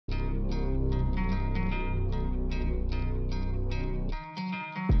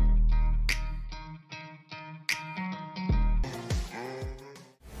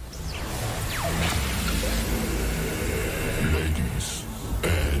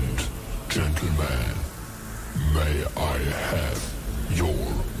gentlemen, may I have your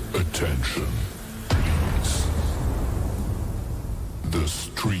attention, please? The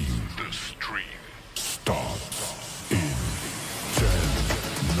stream starts in 10,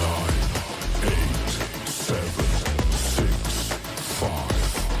 9, 8, 7, 6, 5,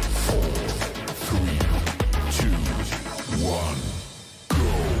 4, 3, 2, 1,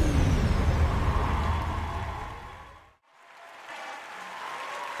 go.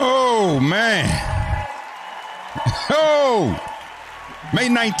 Oh, man. Oh, May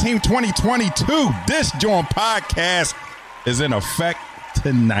 19th, 2022. This JAWN podcast is in effect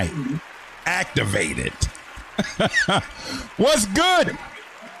tonight. Activated. What's good?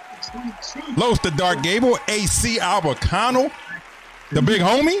 Los the Dark Gable, AC Albacano, the big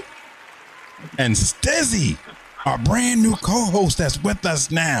homie, and Stizzy, our brand new co-host that's with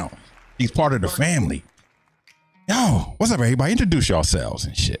us now. He's part of the family. Yo, what's up, everybody? Introduce yourselves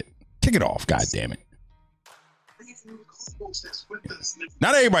and shit. Kick it off, God damn it.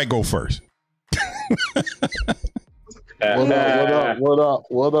 Not everybody go first. What up,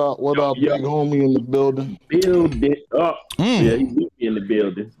 big homie in the building? Build it up. Yeah, he be in the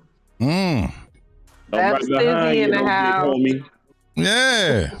building. That's Stizzy in the house.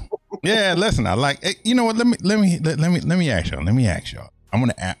 Yeah. Listen, I like. You know what? Let me ask y'all. I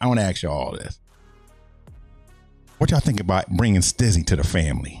want to ask y'all all this. What y'all think about bringing Stizzy to the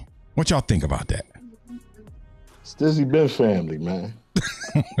family? What y'all think about that? Stizzy been family, man.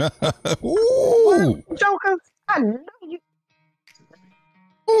 Ooh. Jokers, I know you.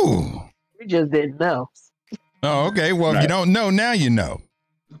 Ooh. You just didn't know. Oh, okay. Well, if you don't know, now you know.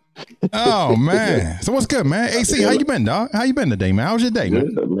 Oh, man. So what's good, man? AC, how you been, dog? How you been today, man? How was your day,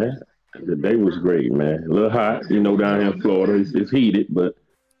 man? Good, man. The day was great, man. A little hot, down here in Florida. It's heated, but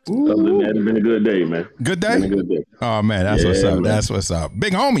other than that, it's been a good day, man. Good day? Been a good day. Oh, man, that's what's up. Man. That's what's up.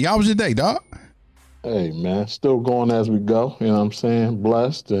 Big homie, how was your day, dog? Hey, man, still going as we go. You know what I'm saying?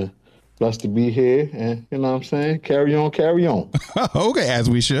 Blessed to be here. And, you know what I'm saying? Carry on. Okay, as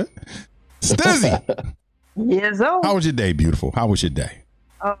we should. Stizzy. Yes, sir. How was your day, beautiful? How was your day?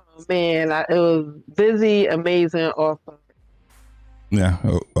 Oh, man, it was busy, amazing, awesome. Yeah.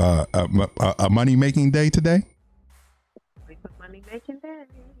 A money-making day today? Money-making day.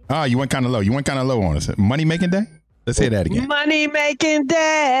 Oh, you went kind of low on us. Money-making day? Let's hear that again. Money-making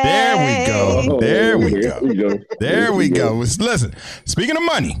day. There we go. Listen, speaking of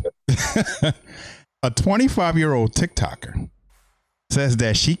money, a 25-year-old TikToker says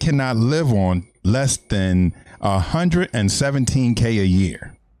that she cannot live on less than $117K a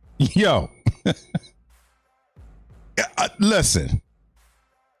year. Yo, listen,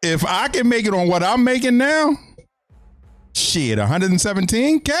 if I can make it on what I'm making now, shit,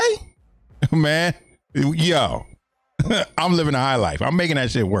 117K, man, yo. I'm living a high life. I'm making that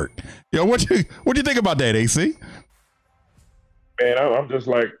shit work. Yo, what you think about that, AC? Man, I'm just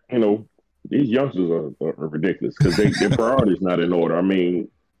like, these youngsters are ridiculous because their priorities not in order. I mean,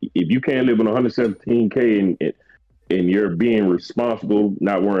 if you can't live on 117K and you're being responsible,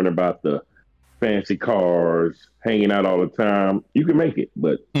 not worrying about the fancy cars, hanging out all the time, you can make it.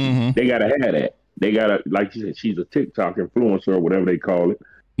 But they gotta have that. They gotta, like you said, she's a TikTok influencer or whatever they call it.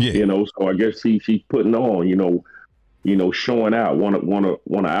 Yeah. So I guess she's putting on, showing out, want to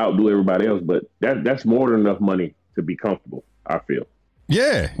outdo everybody else, but that's more than enough money to be comfortable, I feel.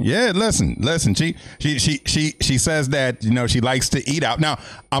 Yeah. Listen. She says that she likes to eat out. Now,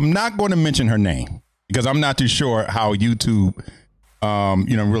 I'm not going to mention her name because I'm not too sure how YouTube,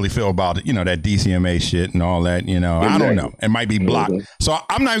 really feel about it. That DCMA shit and all that. Exactly. I don't know. It might be blocked, so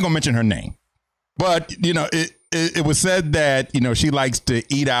I'm not even gonna mention her name. But it was said that she likes to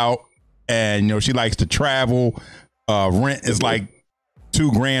eat out and she likes to travel. Rent is like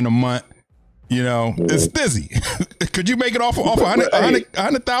 $2,000 a month. It's busy. Could you make it off 100,000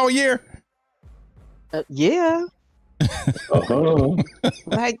 a year? Yeah.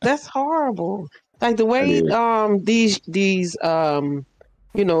 Like that's horrible. Like the way these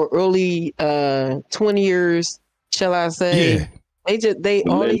early 20 years, shall I say? Yeah. They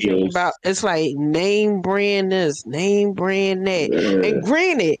only think about it's like name brand this, name brand that. Yeah. And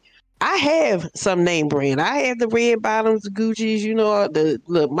granted, I have some name brand. I have the red bottoms, the Gucci's,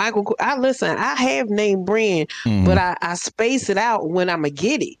 the Michael. I have name brand, but I space it out when I'm going to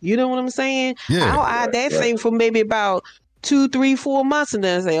get it. You know what I'm saying? Yeah. I'll add that thing for maybe about 2, 3, 4 months and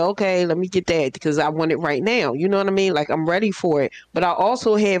then say, okay, let me get that because I want it right now. You know what I mean? Like I'm ready for it. But I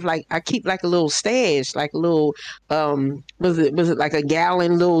also have I keep like a little stash, like a little, was it like a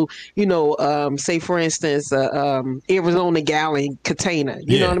gallon little, say for instance, Arizona gallon container,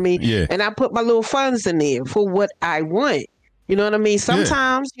 you know what I mean? Yeah. And I put my little funds in there for what I want. You know what I mean?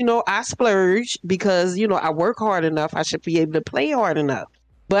 Sometimes, you know, I splurge because, you know, I work hard enough. I should be able to play hard enough.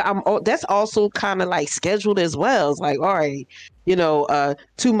 But that's also kind of like scheduled as well. It's like, all right, you know,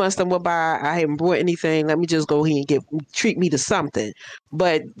 2 months done went by. I haven't bought anything. Let me just go here and treat me to something.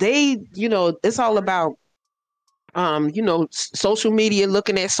 But they, you know, it's all about, you know, social media,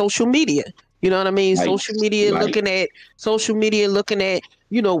 looking at social media. You know what I mean? Social media, looking at social media, looking at,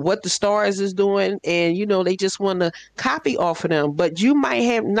 you know, what the stars is doing. And, you know, they just want to copy off of them. But you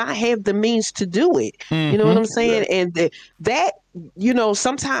might not have the means to do it. You know what I'm saying? And that, you know,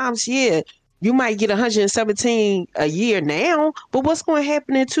 sometimes, yeah, you might get 117 a year now. But what's going to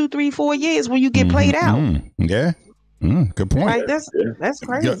happen in 2, 3, 4 years when you get played out? Yeah. Good point. Like that's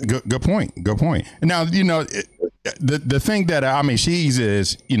crazy. Good point. Good point. Now, you know, the thing that, I mean, she's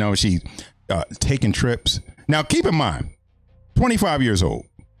taking trips. Now, keep in mind, 25 years old,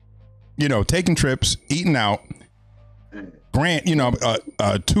 you know, taking trips, eating out,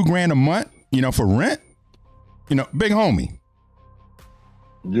 $2,000 a month, you know, for rent, you know, big homie.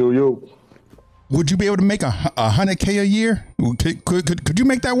 Yo. Would you be able to make $100K a year? Could you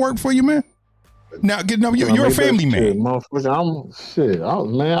make that work for you, man? Now, you're a family man. Man,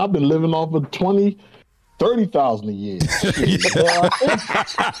 I've been living off of 20, 30,000 a year. You know what I'm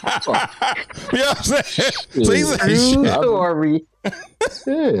saying? So he's like, story.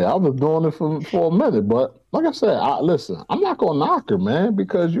 Yeah, I was doing it for a minute, but like I said, listen, I'm not gonna knock her, man,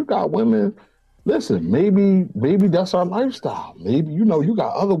 because you got women. Listen, maybe that's our lifestyle. Maybe, you know, you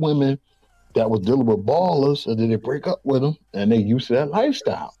got other women that was dealing with ballers and then they break up with them and they used to that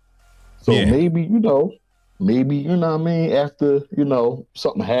lifestyle. So maybe, you know what I mean, after, you know,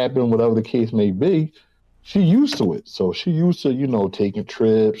 something happened, whatever the case may be, she used to it. So she used to, you know, taking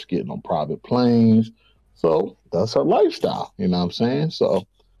trips, getting on private planes. So that's her lifestyle, you know what I'm saying? So,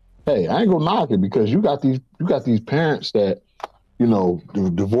 hey, I ain't gonna knock it because you got these parents that, you know,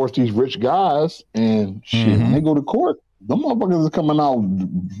 divorce these rich guys and shit, when they go to court, them motherfuckers are coming out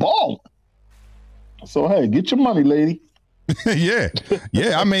balling. So, hey, get your money, lady. Yeah.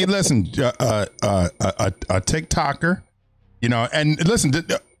 I mean, listen, a TikToker, you know, and listen,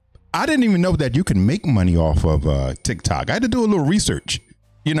 I didn't even know that you can make money off of TikTok. I had to do a little research.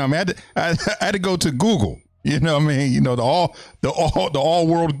 You know, I mean, I had to go to Google. You know what I mean? You know, the all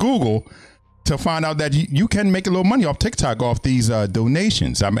world Google to find out that you can make a little money off TikTok off these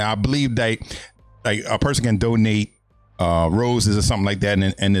donations. I mean, I believe that like a person can donate roses or something like that,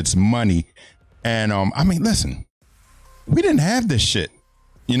 and it's money. And I mean, listen. We didn't have this shit,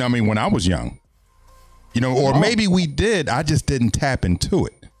 you know what I mean, when I was young, you know, or maybe we did. I just didn't tap into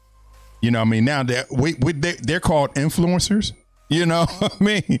it. You know what I mean? Now they're called influencers, you know what I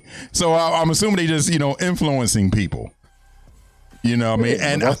mean? So I'm assuming they just, you know, influencing people, you know what I mean?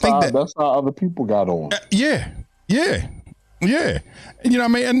 And I think that's how other people got on. Yeah. You know what I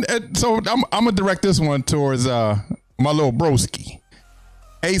mean? And so I'm going to direct this one towards my little broski.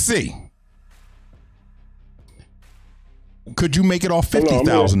 AC. Could you make it off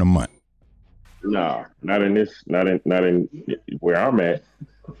 50,000 a month? No, not in where I'm at.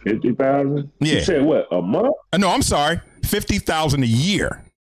 50,000. Yeah. You said what, a month? No, I'm sorry, 50,000 a year.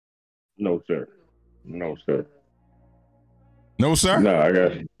 No, sir. No, sir. No,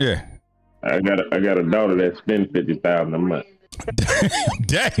 I got a daughter that spends 50,000 a month.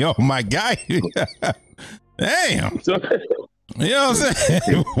 Damn, oh my guy. Damn. You know what I'm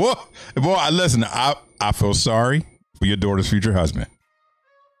saying? Boy, listen, I feel sorry for your daughter's future husband.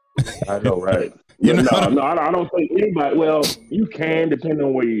 I know, right? You know? No, I don't think anybody. Well, you can, depending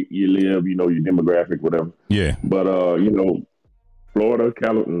on where you live, you know, your demographic, whatever. Yeah. But you know, Florida,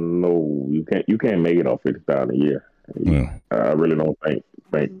 California, no, you can't make it off 50,000 a year. Yeah. I really don't think.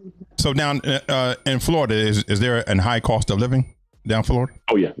 So down in Florida, is there a high cost of living down Florida?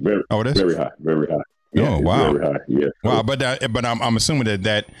 Oh yeah, it is very high, very high. Yeah, oh wow, very high. Yeah. Wow, but I'm assuming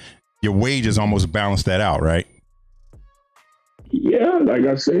that your wages almost balance that out, right? Yeah, like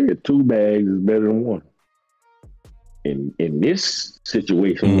I said, 2 bags is better than 1. In this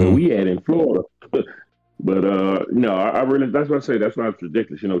situation where we at in Florida, but no, I really, that's what I say. That's why it's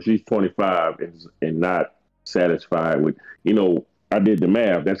ridiculous. You know, she's 25 and not satisfied with. You know, I did the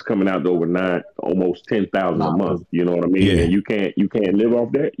math. That's coming out to over almost 10,000 a month. You know what I mean? Yeah. And you can't live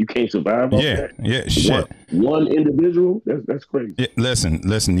off that. You can't survive off that. Yeah, shit. One individual. That's crazy. Yeah, listen.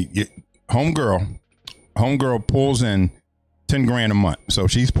 Homegirl pulls in $10,000 a month, so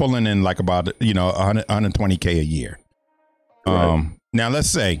she's pulling in like about 120K a year. Right. Now let's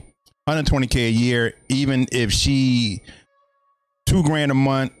say 120K a year, even if she $2,000 a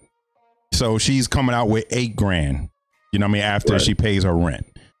month, so she's coming out with $8,000. You know what I mean? After she pays her rent.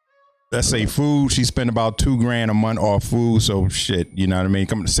 let's say food, she spent about $2,000 a month off food. So shit, you know what I mean?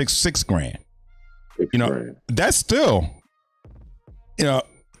 Coming to six grand. You know, that's still, you know,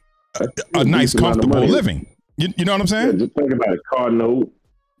 a nice, comfortable living. You know what I'm saying? Yeah, just think about a car note.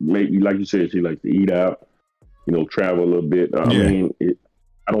 Maybe, like you said, she likes to eat out, you know, travel a little bit. I mean,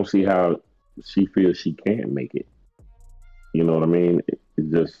 I don't see how she feels she can't make it. You know what I mean?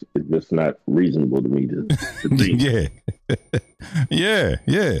 It's just not reasonable to me to think. yeah.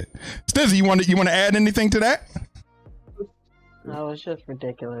 Stizzy, you want to add anything to that? No, it's just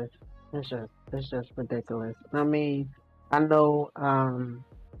ridiculous. It's just ridiculous. I mean, I know,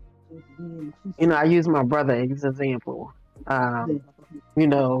 you know, I use my brother as an example. You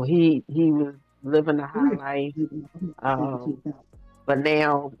know, he was living a high life, but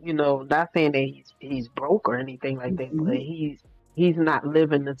now, you know, not saying that he's broke or anything like that, but he's not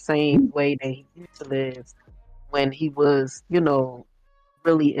living the same way that he used to live when he was, you know,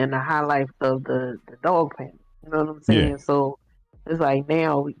 really in the high life of the dog pen. You know what I'm saying? Yeah. So it's like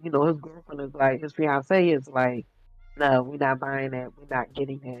now, you know, his girlfriend is like, his fiance is like, no, we're not buying that. We're not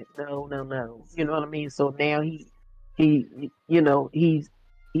getting that. No. You know what I mean? So now he you know, he's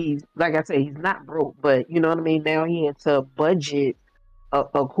like I said, he's not broke, but you know what I mean? Now he had to budget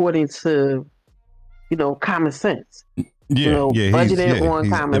according to, you know, common sense. Yeah, you know, budgeting on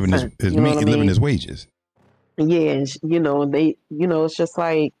common sense. He's living his wages. Yeah, and you know, it's just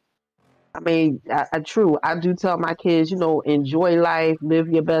like, I mean, I do tell my kids, you know, enjoy life, live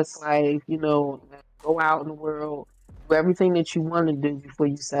your best life, you know, go out in the world, do everything that you want to do before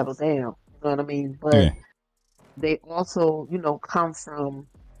you settle down. You know what I mean? But they also, you know, come from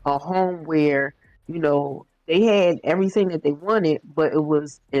a home where, you know, they had everything that they wanted, but it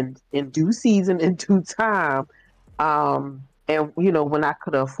was in due season, in due time. And, you know, when I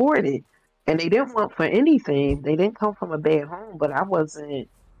could afford it, and they didn't want for anything. They didn't come from a bad home, but I wasn't,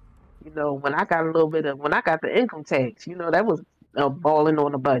 you know, when I got the income tax, you know, that was balling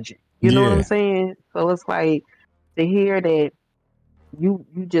on a budget. You know what I'm saying? So it's like, to hear that you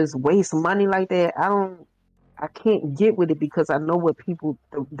just waste money like that, I can't get with it, because I know what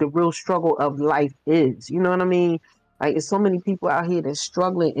the real struggle of life is. You know what I mean? Like, there's so many people out here that's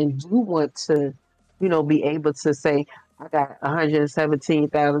struggling and do want to, you know, be able to say, I got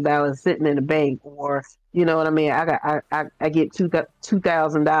 $117,000 sitting in the bank, or, you know what I mean? I get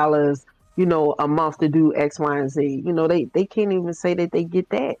 $2,000, you know, a month to do X, Y, and Z. You know, they can't even say that they get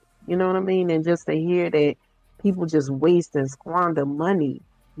that. You know what I mean? And just to hear that people just waste and squander money.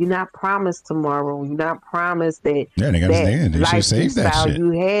 You're not promised tomorrow. You're not promised that lifestyle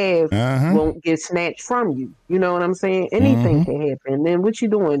you have won't get snatched from you. You know what I'm saying? Anything can happen. Then what you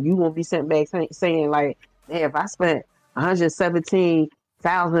doing? You won't be sent back saying like, hey, if I spent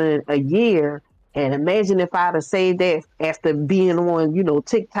 $117,000 a year, and imagine if I'd have saved that after being on, you know,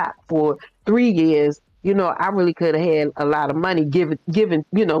 TikTok for 3 years, you know, I really could have had a lot of money given, given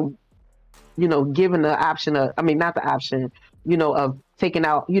the option of, I mean, not the option, you know, of taking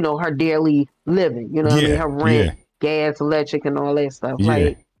out, you know, her daily living, you know what I mean? Her rent, gas, electric, and all that stuff.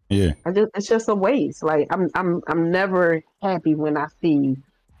 It's just a waste. Like, I'm never happy when I see,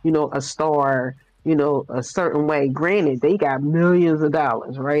 you know, a star, you know, a certain way. Granted, they got millions of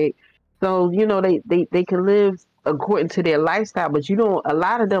dollars, right? So, you know, they can live according to their lifestyle, but you know, a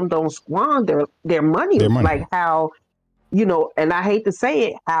lot of them don't squander their money. Like how, you know, and I hate to say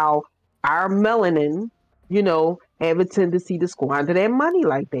it, how our melanin, you know, have a tendency to squander their money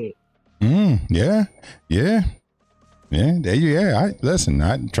like that. Yeah. There you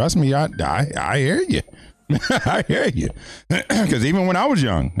listen. Trust me. I hear you. I hear you. Because even when I was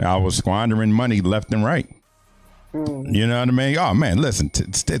young, I was squandering money left and right. You know what I mean? Oh man, listen,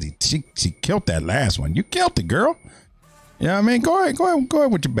 Steady. She killed that last one. You killed it, girl. You know what I mean? Go ahead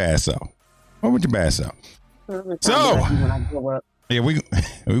with your bad self. Go with your bad self. So, yeah, we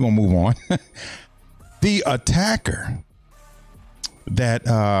gonna move on. The attacker that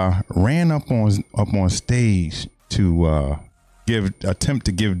ran up on stage to attempt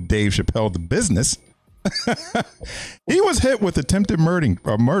to give Dave Chappelle the business. He was hit with attempted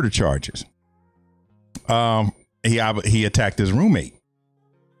murder charges. He attacked his roommate.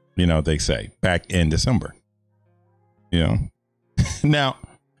 You know, they say back in December. You know, now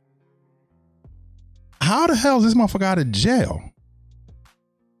how the hell is this motherfucker out of jail?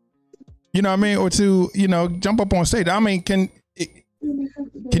 You know what I mean? Or to, you know, jump up on stage. I mean, can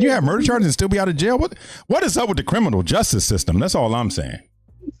you have murder charges and still be out of jail? What is up with the criminal justice system? That's all I'm saying.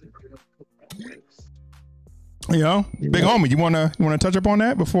 You know, big homie, you wanna touch up on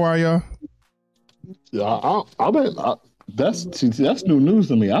that before I Yeah, that's new news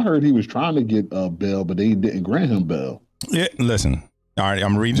to me. I heard he was trying to get bail, but they didn't grant him bail. Yeah, listen, All right,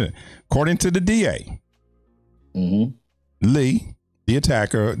 I'm reading it. According to the DA, Lee, the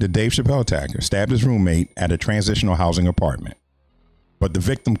attacker, the Dave Chappelle attacker, stabbed his roommate at a transitional housing apartment. But the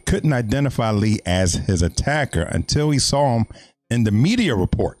victim couldn't identify Lee as his attacker until he saw him in the media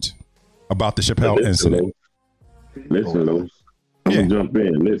reports about the Chappelle incident. Listen, Los. I'm going to jump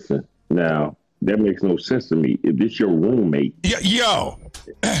in. Listen. Now, that makes no sense to me. If this your roommate. You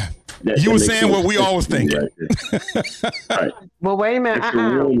were saying what we always think. Right. Well, wait a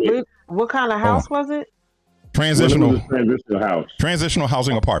minute. What kind of house was it? Transitional house. Transitional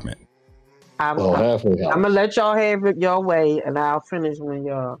housing apartment. I'm gonna let y'all have it your way, and I'll finish when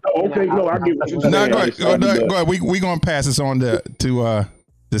y'all. Okay, I'll give it. No, go ahead. We gonna pass this on to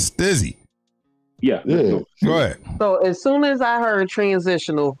Stizzy. Yeah. Go ahead. So as soon as I heard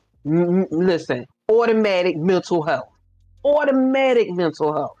transitional, listen, automatic mental health.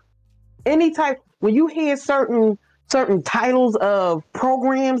 Any type when you hear certain titles of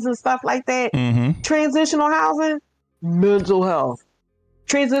programs and stuff like that, transitional housing, mental health.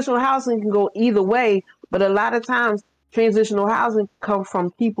 Transitional housing can go either way, but a lot of times transitional housing come from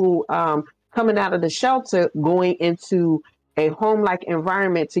people coming out of the shelter, going into a home-like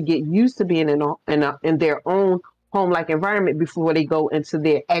environment to get used to being in their own home-like environment before they go into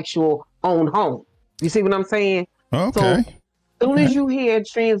their actual own home. You see what I'm saying? Okay. So, as soon as you hear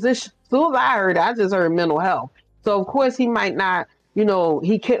transition, as soon as I heard it, I just heard mental health. So of course he might not,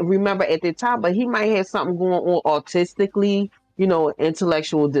 he couldn't remember at the time, but he might have something going on autistically,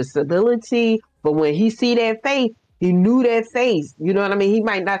 intellectual disability. But when he see that face, he knew that face. You know what I mean? He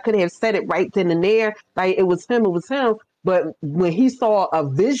might not could have said it right then and there, like it was him. But when he saw a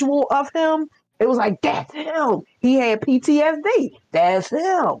visual of him, it was like, that's him. He had PTSD. That's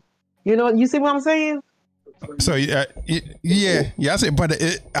him. You see what I'm saying? So I say, but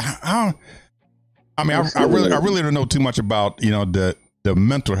I really don't know too much about the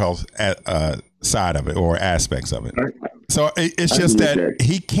mental health side of it or aspects of it. So it's just that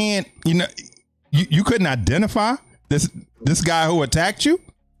he can't. You couldn't identify this guy who attacked you.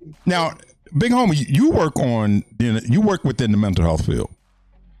 Now, Big Homie, you work within the mental health field.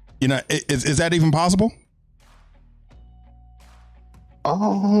 Is that even possible?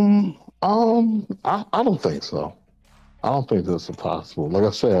 I don't think so. I don't think this is possible. Like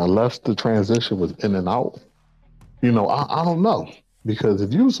I said, unless the transition was in and out, I don't know. Because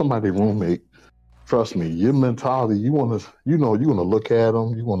if you were somebody's roommate, trust me, your mentality, you want to look at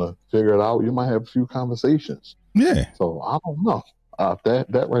them, you want to figure it out. You might have a few conversations. Yeah. So I don't know.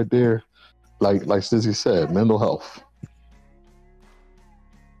 That right there, like Stizzy said, mental health.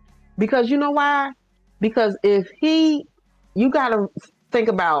 Because you know why? Because you got to think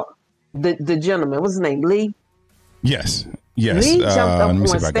about the gentleman. What's his name? Lee? Yes. Lee jumped up on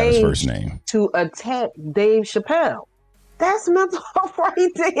his stage first name to attack Dave Chappelle. That's mental health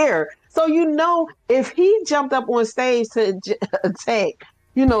right there. So if he jumped up on stage to attack,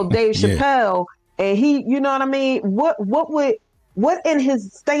 Dave Chappelle, and he, you know what I mean? What in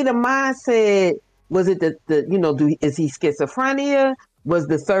his state of mind said? Was it is he schizophrenia? Was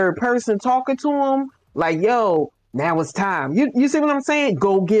the third person talking to him? Like, yo, now it's time. You see what I'm saying?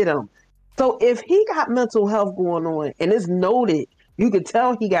 Go get him. So if he got mental health going on, and it's noted, you could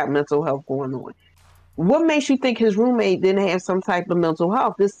tell he got mental health going on. What makes you think his roommate didn't have some type of mental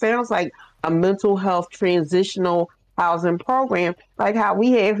health? This sounds like a mental health transitional housing program, like how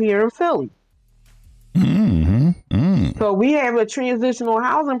we have here in Philly. So we have a transitional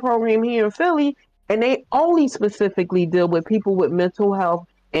housing program here in Philly, and they only specifically deal with people with mental health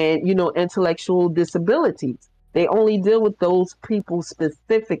and, intellectual disabilities. They only deal with those people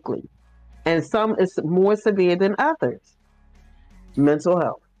specifically. And some is more severe than others. Mental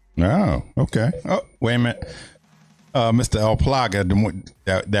health. Oh, okay. Oh, wait a minute. Mr. El Plaga,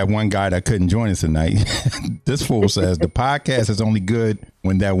 that one guy that couldn't join us tonight. This fool says the podcast is only good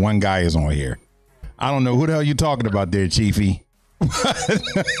when that one guy is on here. I don't know who the hell you talking about there, Chiefy.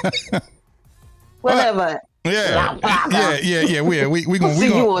 Whatever. Yeah. We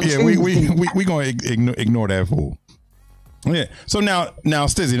gonna ignore that fool. Yeah. So now,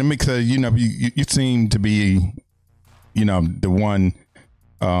 Stizzy, let me, because you seem to be, the one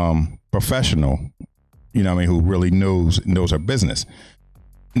professional, who really knows her business.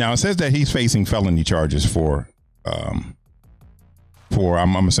 Now it says that he's facing felony charges for I'm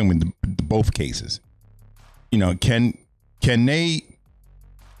assuming both cases. Can they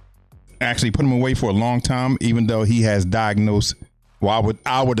actually put him away for a long time, even though he has diagnosed? Well,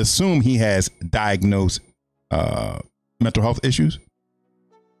 I would assume he has diagnosed mental health issues.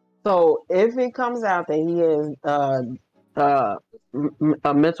 So if it comes out that he has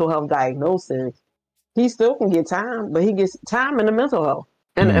a mental health diagnosis, he still can get time, but he gets time in the mental health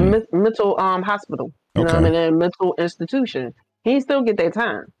and a mental hospital. You know what I mean? In a mental institution. He still get that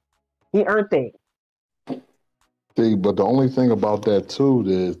time. He earned that. See, but the only thing about that too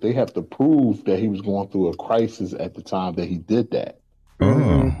is they have to prove that he was going through a crisis at the time that he did that.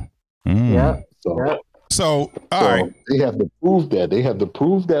 Yep. So all right. They have to prove that. They have to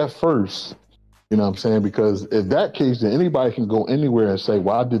prove that first. You know what I'm saying? Because if that case, then anybody can go anywhere and say,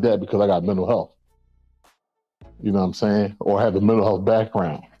 well, I did that because I got mental health. You know what I'm saying? Or have a mental health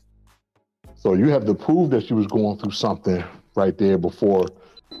background. So you have to prove that you was going through something right there before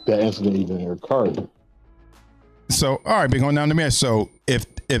that incident even occurred. So, all right, been going down the mirror. So if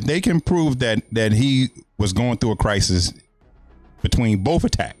they can prove that he was going through a crisis between both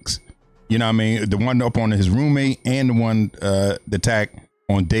attacks, you know what I mean? The one up on his roommate and the one, the attack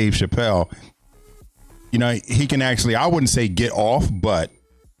on Dave Chappelle, you know, he can actually, I wouldn't say get off, but,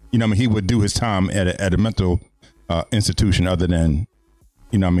 you know, I mean, he would do his time at a mental institution other than,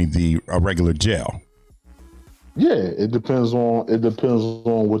 you know what I mean, a regular jail. Yeah, it depends on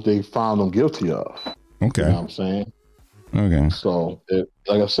what they found him guilty of. Okay. You know what I'm saying? Okay. So,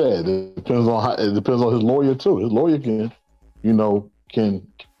 like I said, it depends on his lawyer too. His lawyer can, you know, can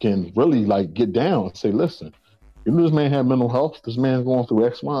really like get down and say, listen, you know, this man had mental health. This man's going through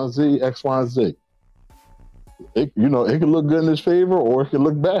X, Y, Z, X, Y, Z. It, you know, it could look good in his favor or it could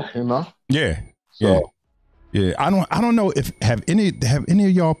look bad. You know? Yeah. So, yeah. I don't know if have any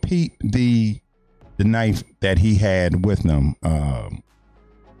of y'all peeped the knife that he had with them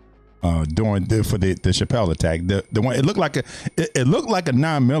during for the Chappelle attack. The one it looked like a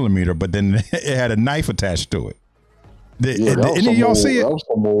 9mm, but then it had a knife attached to it. Any of y'all see it?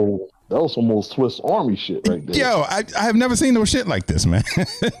 That was some old Swiss Army shit right there. Yo, I have never seen no shit like this, man.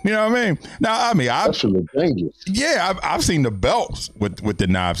 You know what I mean? Now, I mean, that should look dangerous. Yeah, I've seen the belts with the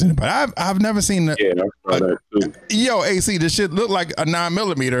knives in it, but I've never seen the. Yeah, I saw that too. Yo, AC, this shit looked like a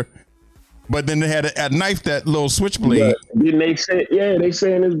 9mm, but then they had a knife, that little switchblade. Yeah. Then they said, they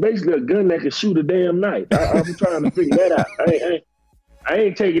saying it's basically a gun that can shoot a damn knife. I'm trying to figure that out. I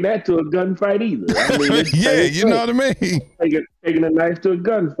ain't taking that to a gunfight either. I mean, yeah, you know what I mean? Taking a knife to a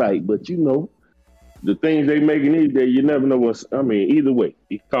gunfight, but you know, the things they making these days, you never know what's, I mean, either way,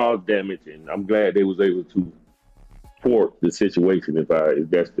 it caused damage, and I'm glad they was able to thwart the situation, if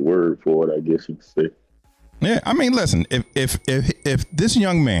that's the word for it, I guess you could say. Yeah, I mean, listen, if this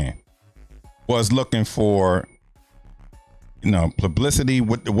young man was looking for, you know, publicity,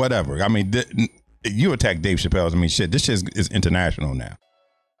 whatever, I mean, you attack Dave Chappelle. I mean, shit, this shit is international now.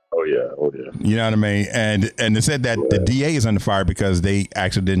 Oh yeah. You know what I mean? And they said that the DA is under fire because they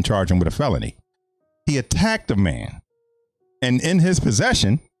actually didn't charge him with a felony. He attacked a man, and in his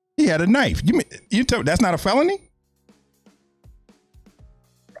possession, he had a knife. You tell me that's not a felony?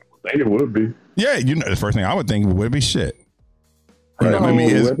 I think it would be. Yeah, you know, the first thing I would think would be shit. You know what I mean?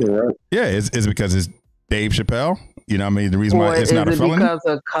 It's because it's Dave Chappelle. You know what I mean? The reason why it's not a felony. Because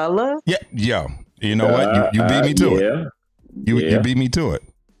of color? Yeah, yo. You know what? You beat me to it. You beat me to it.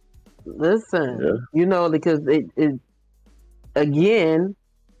 Listen, you know, because it again,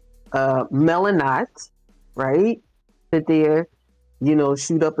 Melanots, right? Sit there, you know,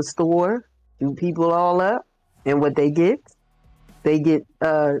 shoot up a store, shoot people all up, and what they get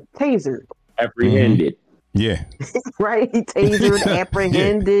tasered. Apprehended. Yeah. Right? Tasered,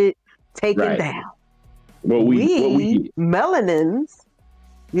 apprehended, taken down. We melanins,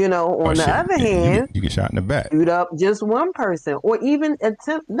 you know, on the other hand, you get shot in the back, shoot up just one person, or even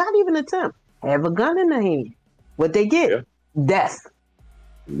not even attempt, have a gun in the hand. What they get? Death.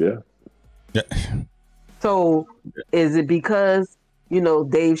 Yeah. So is it because, you know,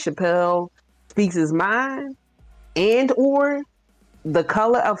 Dave Chappelle speaks his mind and or the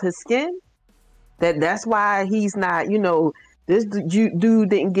color of his skin? That's why he's not, you know, this dude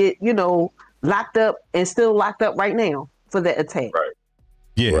didn't get, you know, locked up and still locked up right now for that attack. Right.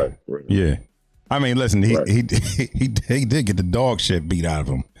 Yeah. Right. Yeah. I mean, listen, he did get the dog shit beat out of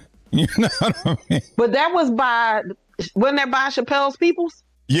him. You know what I mean? But that wasn't that by Chappelle's peoples?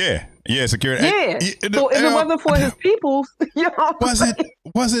 Yeah. Yeah, security. Yeah. So if it wasn't for his peoples, you know. Was it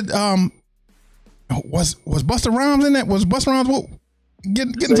Busta Rhymes in that? Was Busta Rhymes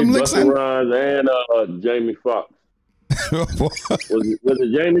getting some licks in? Busta Rhymes and Jamie Foxx. was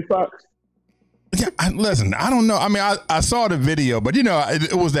it Jamie Foxx? Yeah, listen, I don't know. I mean, I saw the video, but you know,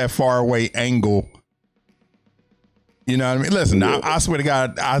 it was that far away angle. You know what I mean? Listen, I swear to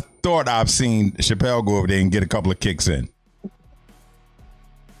God, I thought I've seen Chappelle go over there and get a couple of kicks in.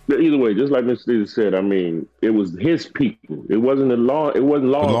 Either way, just like Mr. Stevens said, I mean, it was his people. It wasn't law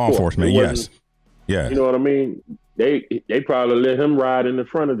enforcement. Yes. Yeah. You know what I mean? They probably let him ride in the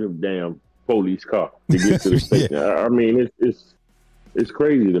front of the damn police car to get to the station. I mean, it's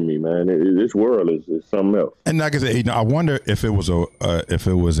crazy to me, man. This world is something else. And like I said, I wonder if it was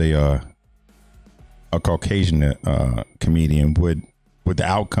a Caucasian comedian, would the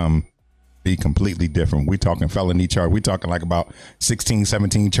outcome be completely different? We talking felony charge. We talking like about 16,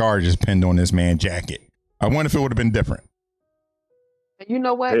 17 charges pinned on this man's jacket. I wonder if it would have been different. You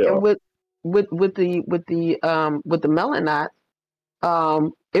know what? Yeah. And with the Melanots,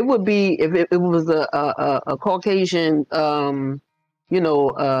 it would be if it was a Caucasian,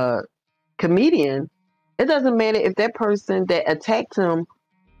 comedian. It doesn't matter if that person that attacked him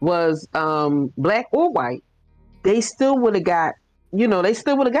was black or white. They still would have got, they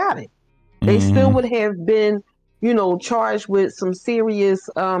still would have got it. They still would have been, charged with some serious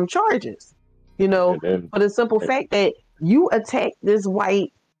charges. For the simple fact that you attacked this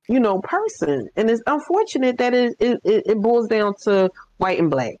white, person, and it's unfortunate that it boils down to white and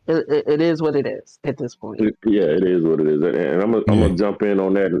black. It is what it is at this point. Yeah, it is what it is, and I'm gonna jump in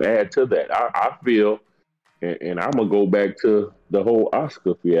on that and add to that. I feel, and I'm gonna go back to the whole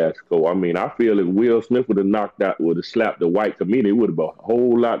Oscar fiasco. I mean, I feel if Will Smith would have slapped the white comedian, it would have been a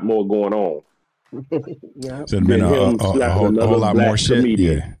whole lot more going on. Yeah, so it'd been a whole lot more shit.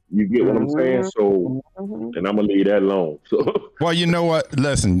 Yeah. You get what I'm saying? So, and I'm gonna leave that alone. So, well, you know what?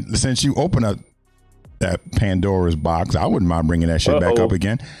 Listen, since you open up that Pandora's box, I wouldn't mind bringing that shit back up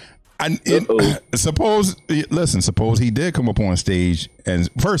again. Suppose he did come up on stage, and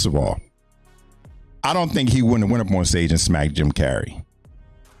first of all, I don't think he wouldn't have went up on stage and smacked Jim Carrey.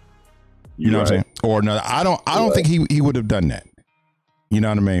 You know what I'm saying? Or no, I don't think he would have done that. You know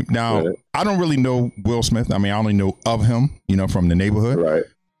what I mean? Now, I don't really know Will Smith. I mean, I only know of him, from the neighborhood. Right.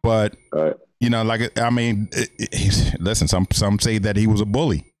 But, listen, some say that he was a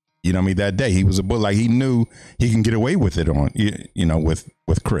bully. You know what I mean? That day he was a bully. Like, he knew he can get away with it on,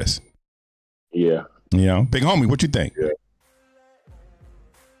 with Chris. Yeah. Big homie, what you think? Yeah.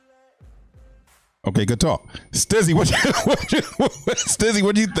 Okay, good talk. Stizzy, what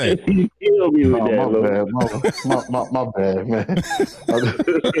do you think? You killed me with My bad, man.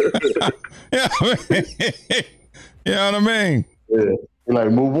 You know what I mean? Yeah. He like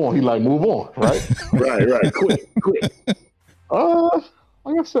move on, right? right. Quick.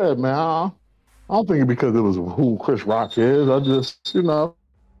 Like I said, man, I don't think it's because it was who Chris Rock is. I just,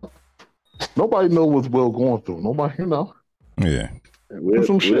 nobody knows what Will going through. Nobody, Yeah. We'll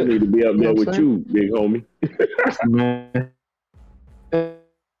need to be up there with you, big homie. Man.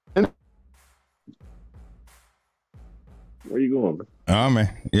 Where you going, man? Oh man,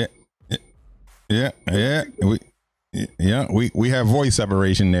 yeah. We have voice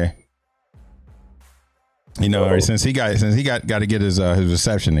separation there. Since he got to get his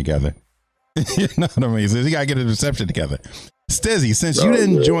reception together. You know what I mean? Since he got to get his reception together. Stizzy, since you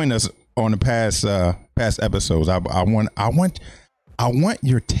didn't join us on the past episodes, I want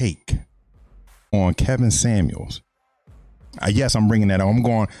your take on Kevin Samuels. Yes, I'm bringing that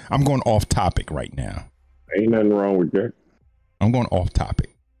on. I'm going off topic right now. Ain't nothing wrong with that. I'm going off topic.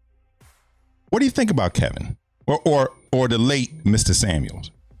 What do you think about Kevin or the late Mr.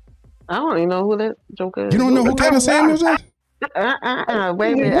 Samuels? I don't even know who that joker is. You don't know who Kevin Samuels is? Wait a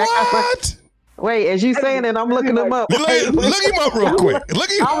minute. What? Wait, as you saying it, I'm looking him up. Look him up real quick.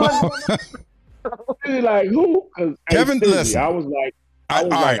 Look him up. Like who? Kevin, listen. I was like,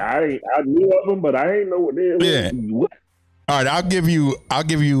 I knew of him, but I ain't know what they were. Yeah. What? All right, I'll give you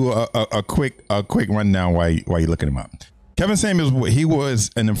a quick rundown while you're looking him up. Kevin Samuels, he was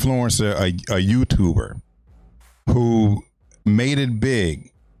an influencer, a YouTuber who made it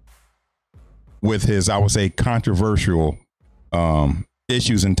big with his, I would say, controversial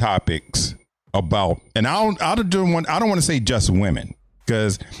issues and topics about, and I don't want to say just women,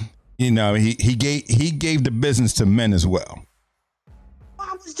 because he gave the business to men as well.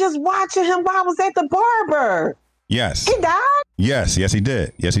 I was just watching him while I was at the barber. Yes. He died? Yes, he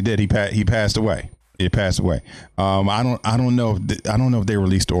did. He passed away. He passed away. I don't know if they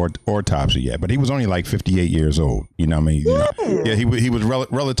released the autopsy yet, but he was only like 58 years old. You know what I mean? Yeah. He was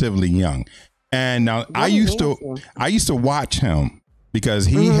relatively young. And now I used to watch him because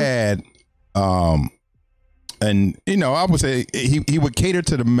he had and I would say he would cater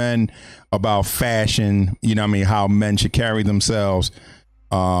to the men about fashion, how men should carry themselves.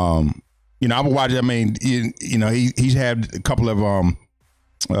 I would watch. I mean, he's had a couple of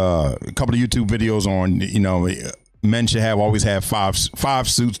YouTube videos on. Men should always have five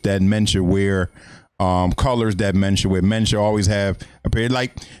suits that men should wear, colors that men should wear. Men should always have a pair.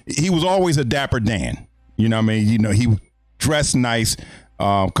 Like, he was always a dapper Dan. You know what I mean? He dressed nice.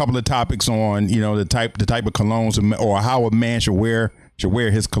 A couple of topics on the type of colognes or how a man should wear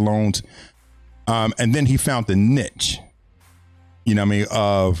his colognes. And then he found the niche, you know what I mean,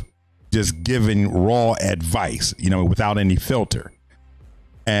 of just giving raw advice, you know, without any filter.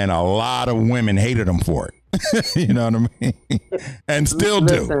 And a lot of women hated him for it. You know what I mean? And still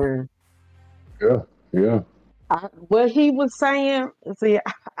do. Yeah. What he was saying, see,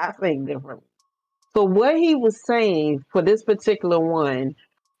 I think different. So what he was saying for this particular one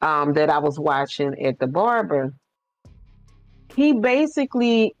that I was watching at the barber, he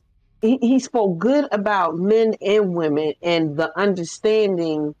basically he spoke good about men and women and the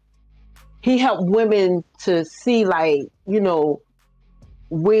understanding. He helped women to see, like, you know,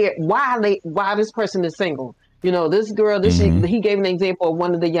 why this person is single. You know, this girl, he gave an example of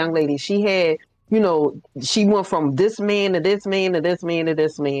one of the young ladies. She had, you know, she went from this man to this man to this man to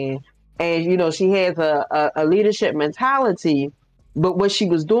this man. And, you know, she has a leadership mentality. But what she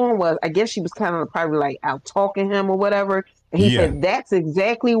was doing was, I guess she was kind of probably like out talking him or whatever. And he said, that's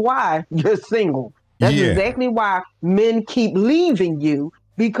exactly why you're single. That's exactly why men keep leaving you,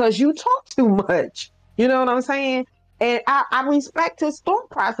 because you talk too much. You know what I'm saying? And I respect his thought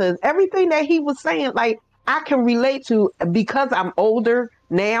process. Everything that he was saying, like, I can relate to, because I'm older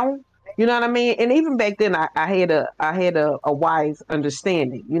now. You know what I mean? And even back then, I had a wise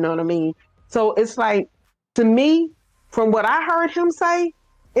understanding. You know what I mean? So it's like, to me, from what I heard him say,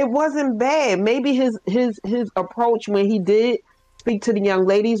 it wasn't bad. Maybe his approach when he did speak to the young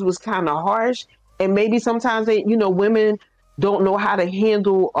ladies was kind of harsh, and maybe sometimes they, you know, women don't know how to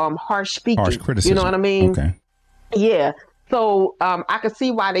handle harsh speaking. Harsh criticism. You know what I mean? Okay. Yeah. So I could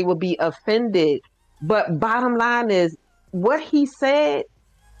see why they would be offended. But bottom line is, what he said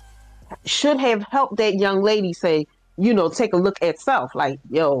should have helped that young lady say, you know, take a look at self. Like,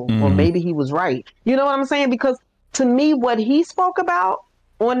 yo, or maybe he was right. You know what I'm saying? Because to me, what he spoke about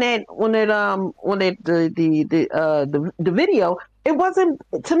on the video, it wasn't,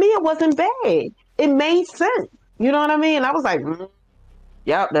 to me, it wasn't bad. It made sense. You know what I mean? I was like,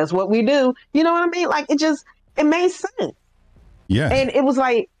 yep, that's what we do. You know what I mean? Like, it made sense. Yeah. And it was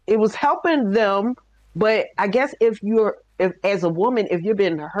like, it was helping them. But I guess if as a woman, if you've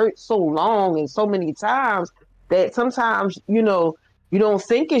been hurt so long and so many times that sometimes, you know, you don't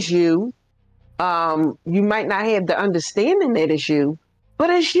think it's you, you might not have the understanding that it's you, but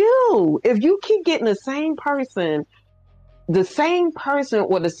it's you. If you keep getting the same person or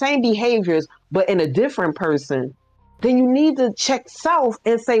the same behaviors, but in a different person, then you need to check self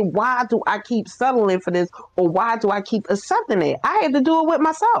and say, why do I keep settling for this? Or why do I keep accepting it? I had to do it with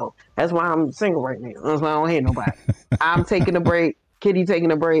myself. That's why I'm single right now. That's why I don't hate nobody. I'm taking a break. Kitty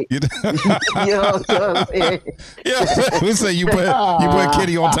taking a break. You know what I'm saying? Yeah, we say you put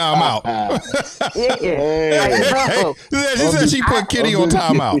Kitty on timeout. She said she put Kitty on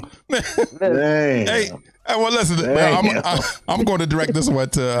timeout. Hey, well, listen, I'm going to direct this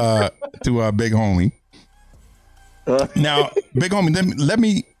one to Big Homie. Now, Big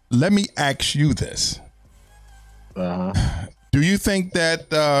Homie, let me ask you this. Do you think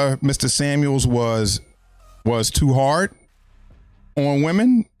that Mr. Samuels was too hard on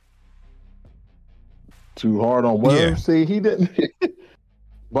women? Too hard on women? Yeah. See, he didn't.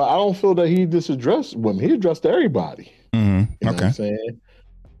 But I don't feel that he just addressed women. He addressed everybody. Mm-hmm. You know what I'm saying?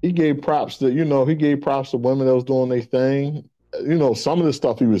 He gave props to women that was doing their thing. You know, some of the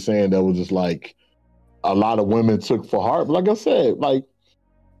stuff he was saying that was just like, a lot of women took for heart. But like I said, like,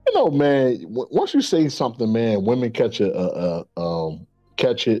 you know, man, once you say something, man, women catch it.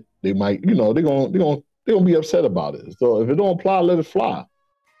 They might, you know, they're gonna be upset about it. So if it don't apply, let it fly.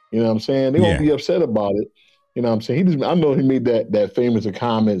 You know what I'm saying? They're gonna be upset about it. You know what I'm saying? I know he made that famous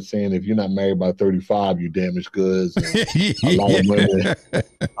comment saying, if you're not married by 35, you damaged goods. And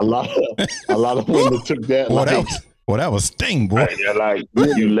a lot of women took that. Well, that was sting, boy. Like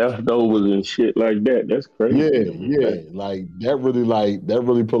you leftovers and shit like that. That's crazy. Yeah. Like that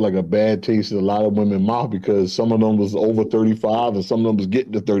really put like a bad taste in a lot of women's mouth, because some of them was over 35 and some of them was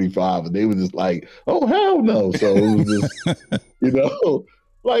getting to 35 and they were just like, oh hell no. So it was just, you know,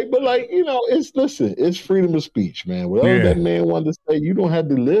 you know, it's freedom of speech, man. Whatever that man wanted to say, you don't have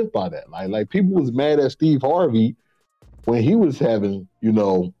to live by that. Like people was mad at Steve Harvey when he was having, you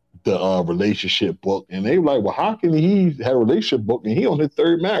know, the relationship book, and they were like, well, how can he have a relationship book and he on his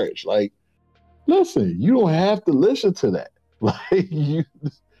third marriage? Like, listen, you don't have to listen to that. Like, you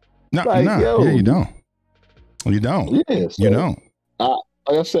don't. You don't. Yeah, so, you don't.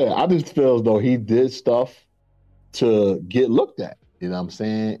 Like I said, I just feel as though he did stuff to get looked at. You know what I'm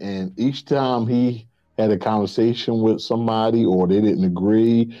saying? And each time he had a conversation with somebody, or they didn't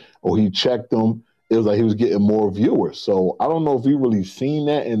agree, or he checked them, it was like he was getting more viewers. So I don't know if he really seen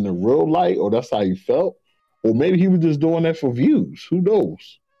that in the real light, or that's how he felt, or maybe he was just doing that for views. Who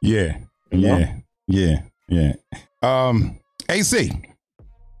knows? Yeah. You know? Yeah. Yeah. AC.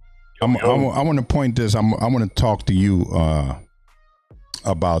 I want to point this. I want to talk to you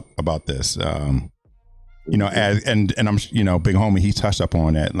about this. You know, as and I'm, you know, big homie, he touched up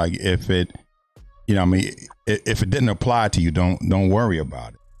on that. Like, if it, you know, I mean, if it didn't apply to you, don't worry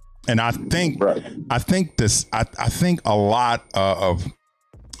about it. And I think, I think a lot of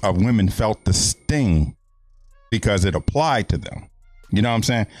women felt the sting because it applied to them. You know what I'm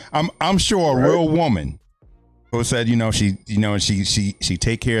saying? I'm sure a real woman who said, she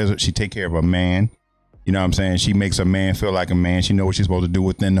take care of a man. You know what I'm saying? She makes a man feel like a man. She knows what she's supposed to do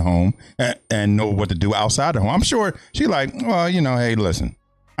within the home and know what to do outside the home. I'm sure she like, well, hey, listen,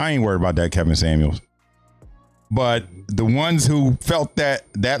 I ain't worried about that, Kevin Samuels. But the ones who felt that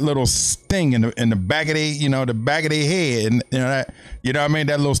little sting in the back of the back of their head, and what I mean,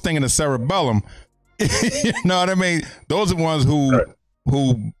 that little sting in the cerebellum, you know what I mean? Those are the ones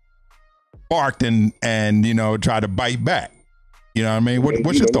who barked and tried to bite back. You know what I mean?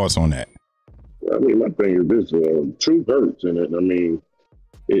 What's your thoughts on that? I mean, my thing is this: truth hurts, and I mean,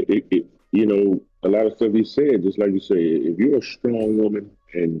 it a lot of stuff you said, just like you said, if you're a strong woman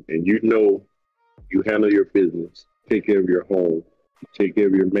and you handle your business, take care of your home, you take care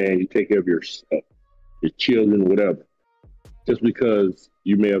of your man, you take care of yourself, your children, whatever. Just because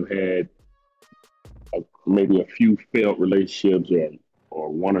you may have had maybe a few failed relationships or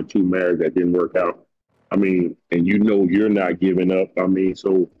one or two marriages that didn't work out, I mean, and you're not giving up. I mean,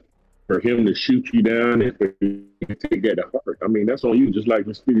 so for him to shoot you down and for you to take that to heart, I mean, that's on you. Just like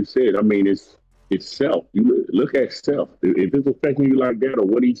Mr. said, I mean, it's self. You look at self. If it's affecting you like that, or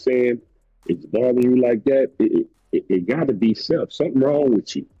what he's saying, it's bothering you like that, it got to be self. Something wrong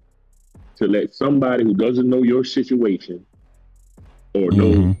with you to let somebody who doesn't know your situation or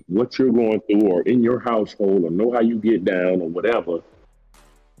know what you're going through or in your household or know how you get down or whatever,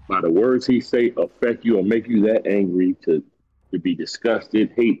 by the words he say, affect you or make you that angry to be disgusted,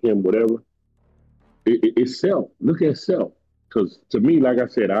 hate him, whatever. It's self. Look at self. Because to me, like I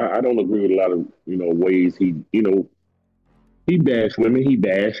said, I don't agree with a lot of, ways he bashed women, he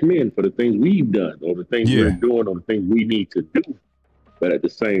bashed men for the things we've done or the things we're doing or the things we need to do. But at the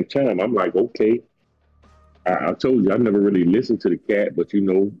same time, I'm like, okay, I told you, I never really listened to the cat, but it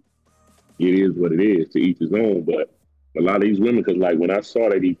is what it is, to each his own. But a lot of these women, because like when I saw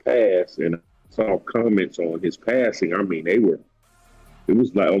that he passed and I saw comments on his passing, I mean, it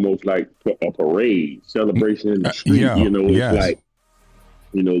was like almost like a parade, celebration in the street, it's like,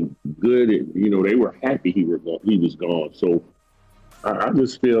 good. And, they were happy he was gone. So I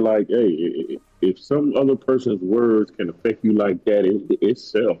just feel like, hey, if some other person's words can affect you like that, it's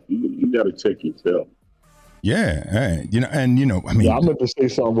self. You got to check yourself. Yeah, hey, I mean, I meant to say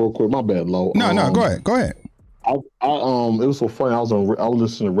something real quick. My bad, Lo. No, go ahead. I it was so funny. I was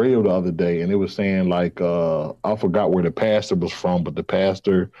listening to radio the other day, and it was saying like I forgot where the pastor was from, but the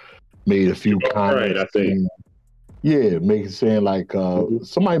pastor made a few comments. Right, I think. Saying like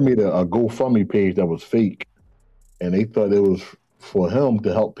somebody made a GoFundMe page that was fake, and they thought it was for him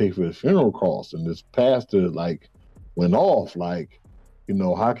to help pay for his funeral costs. And this pastor like went off like,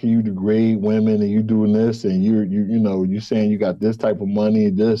 how can you degrade women and you doing this and you saying you got this type of money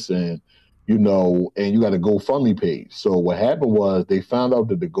and this and and you got a GoFundMe page. So what happened was they found out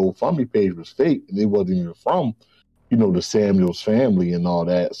that the GoFundMe page was fake and it wasn't even from the Samuels family and all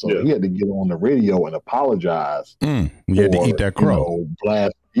that. So he had to get on the radio and apologize. He had to eat that crow.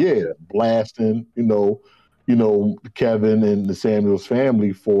 Blasting, Kevin and the Samuels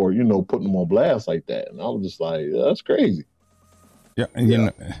family for, putting them on blast like that. And I was just like, that's crazy.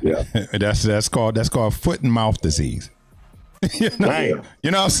 That's called foot and mouth disease. You know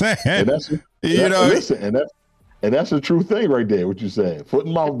what I'm saying? And that's the true thing right there. What you saying? Foot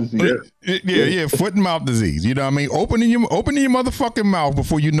and mouth disease. Yeah. Foot and mouth disease. You know what I mean? Opening your motherfucking mouth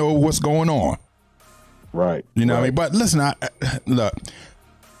before you know what's going on. Right. You know what I mean? But listen, look.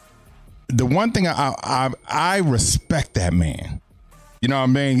 The one thing I respect that man. You know what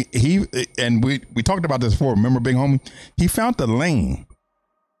I mean? We talked about this before. Remember, big homie? He found the lane,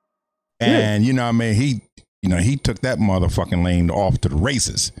 and you know what I mean. He took that motherfucking lane off to the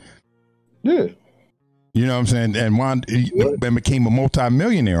races. Yeah. You know what I'm saying? And became a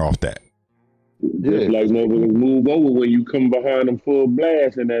multi-millionaire off that. Just like motherfuckers move over when you come behind them full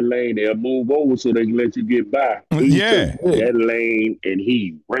blast in that lane, they'll move over so they can let you get by. He took that lane and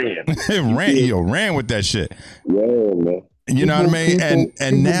he ran. ran with that shit. Yeah, man. You know what I mean?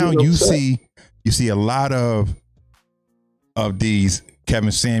 And now you see a lot of these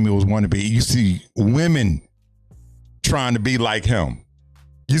Kevin Samuels wannabe. You see women trying to be like him.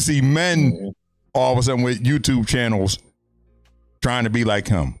 You see men all of a sudden with YouTube channels trying to be like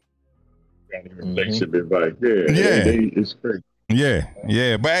him. Relationship advice. Yeah. It's crazy.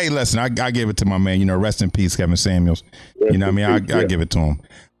 Yeah. But hey, listen, I give it to my man. You know, rest in peace, Kevin Samuels. You know what I mean? I give it to him.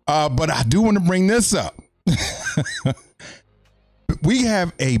 But I do want to bring this up. We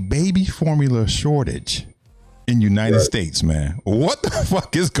have a baby formula shortage in United States, man. What the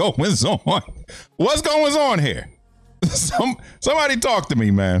fuck is going on? What's going on here? Somebody talk to me,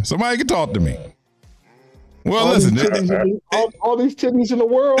 man. Somebody can talk to me. Well, listen. All these titties in the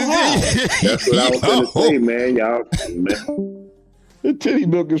world. That's what I was going to say, man. Y'all, man. The titty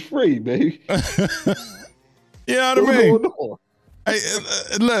milk is free, baby. You know what I mean? Hey,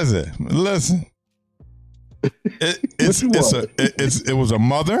 listen. It was a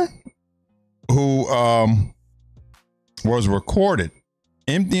mother who was recorded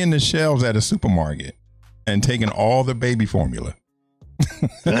emptying the shelves at a supermarket and taking all the baby formula.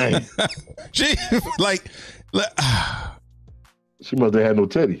 She she must have had no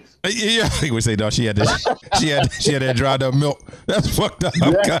titties. Yeah, he would say, no, she had that dried up milk. That's fucked up.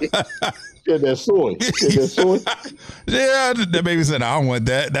 Yeah. She had that soy. Yeah, the baby said, I don't want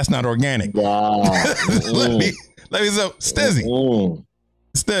that. That's not organic. Wow. let me so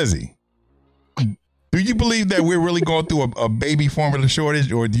Stezzy, do you believe that we're really going through a baby formula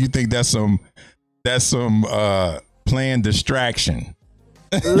shortage, or do you think that's some planned distraction?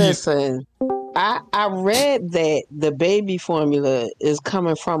 Listen, I read that the baby formula is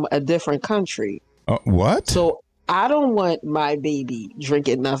coming from a different country. What? So I don't want my baby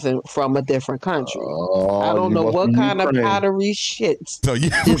drinking nothing from a different country. I don't know what kind of pottery shit. So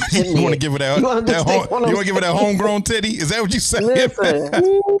you want to give it that homegrown titty? Is that what you said?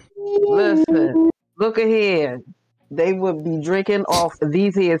 Listen. Look ahead. They would be drinking off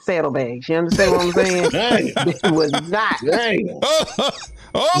these here saddlebags. You understand what I'm saying? They would not.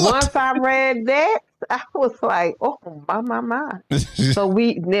 Once I read that, I was like, oh my. So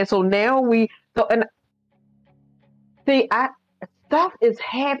stuff is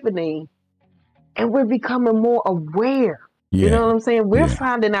happening, and we're becoming more aware. Yeah. You know what I'm saying? We're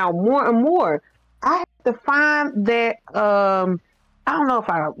finding out more and more. I have to find that. I don't know if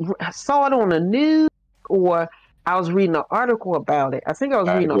I saw it on the news or I was reading an article about it. I think I was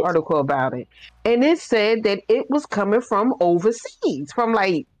reading an article about it. And it said that it was coming from overseas, from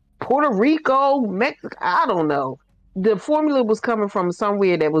like Puerto Rico, Mexico. I don't know. The formula was coming from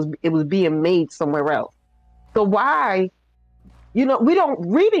somewhere it was being made somewhere else. So why,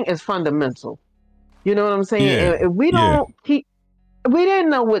 reading is fundamental. You know what I'm saying? Yeah. And we don't we didn't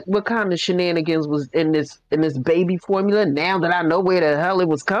know what kind of shenanigans was in this baby formula. Now that I know where the hell it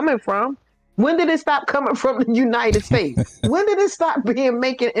was coming from. When did it stop coming from the United States? When did it stop being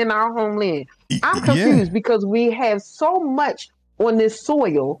made in our homeland? I'm confused because we have so much on this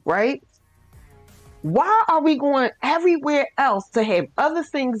soil, right? Why are we going everywhere else to have other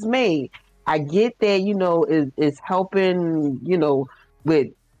things made? I get that, it's helping, with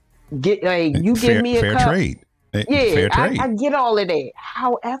give me a cup. Trade. Fair trade. I get all of that.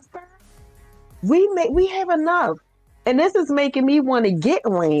 However, we have enough. And this is making me want to get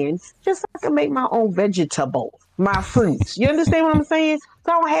land just so I can make my own vegetables, my fruits. You understand what I'm saying?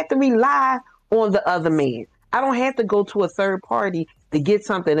 So I don't have to rely on the other man. I don't have to go to a third party to get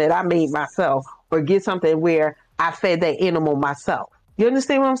something that I made myself or get something where I fed that animal myself. You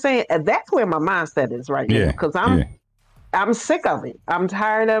understand what I'm saying? And that's where my mindset is right now. Because I'm sick of it. I'm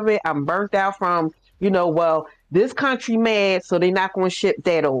tired of it. I'm burnt out from, this country mad, so they're not going to ship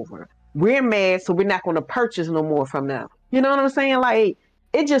that over. We're mad, so we're not going to purchase no more from them. You know what I'm saying? Like,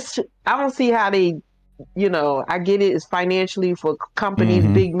 I don't see how they, I get it. It's financially for companies,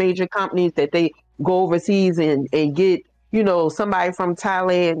 big major companies, that they go overseas and get, somebody from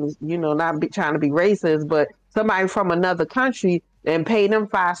Thailand, not trying to be racist, but somebody from another country and pay them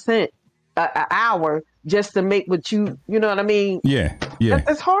 5 cents an hour just to make what you know what I mean? Yeah.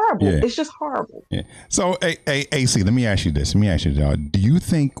 It's horrible. Yeah. It's just horrible. Yeah. So, AC, let me ask you this. Do you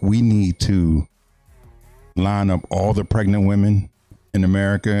think we need to line up all the pregnant women in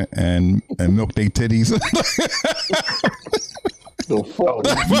America and milk their titties? You're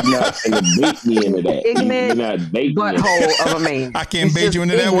not going to bait me into that. You're not baiting butthole of a man. I can't bait you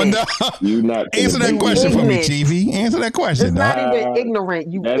into that one, though. You're not answer that question for me, Chiefy. Answer that question. It's not even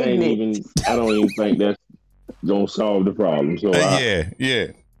ignorant. You ignorant. I don't even think that's gonna solve the problem. So yeah.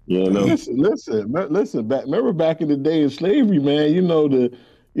 Listen. Remember back in the day of slavery, man. The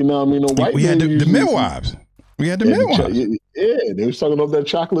white. We had the midwives. We had the midwives. They were sucking off that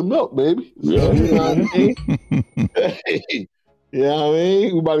chocolate milk, baby. So, you know what I mean? You know what I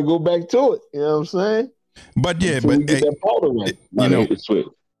mean? We about to go back to it. You know what I'm saying? But get that powder right.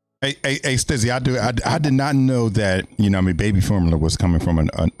 Stizzy, I did not know that baby formula was coming from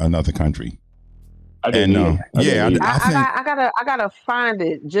another country. I didn't either. I gotta find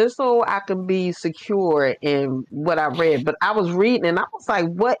it just so I can be secure in what I read. But I was reading and I was like,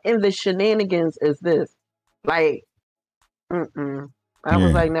 "What in the shenanigans is this?" Like, I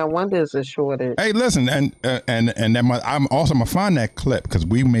was like, "Now one is a shortage." Hey, listen, and I'm also gonna find that clip because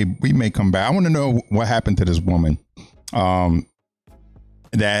we may come back. I want to know what happened to this woman,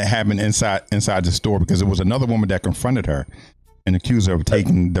 that happened inside the store, because it was another woman that confronted her and accused her of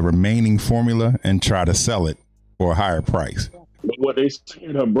taking the remaining formula and try to sell it for a higher price. But what they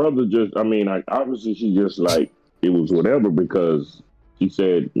said, her brother just, I mean, like, obviously she just like, it was whatever, because she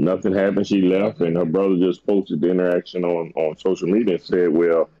said nothing happened. She left, and her brother just posted the interaction on social media and said,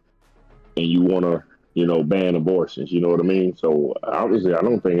 well, and you want to, ban abortions. You know what I mean? So obviously, I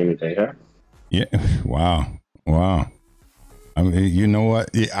don't think anything happened. Yeah. Wow. I mean, you know what?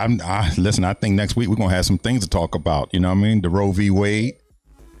 Listen, I think next week we're going to have some things to talk about. You know what I mean? The Roe v. Wade.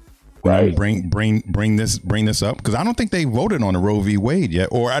 Right. Bring this up, because I don't think they voted on the Roe v. Wade yet.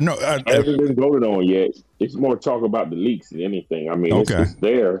 Or I know it hasn't been voted on yet. It's more talk about the leaks than anything. I mean, it's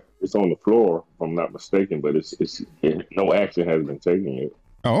there. It's on the floor, if I'm not mistaken, but it's no action has been taken yet.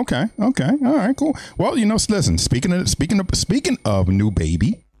 Oh, okay. All right, cool. Well, listen, speaking of new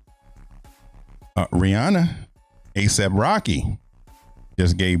baby, Rihanna, A$AP Rocky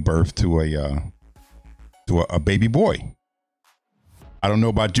just gave birth to a baby boy. I don't know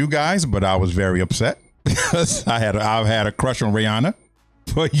about you guys, but I was very upset because I've had a crush on Rihanna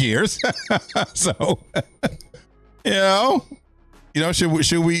for years. So,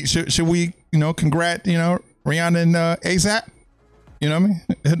 should we congrat, Rihanna and A$AP? You know what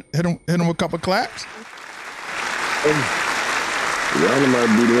I mean? Hit him with a couple of claps. Rihanna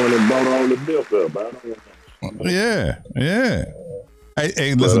might be the one that brought all the milk up. I don't know. Yeah.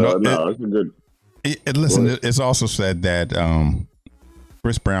 Hey, listen. It's a good. Listen, it's also said that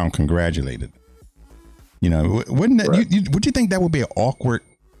Chris Brown congratulated. Wouldn't that? Right. Would you think that would be an awkward,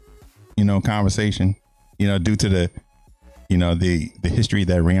 conversation? Due to the history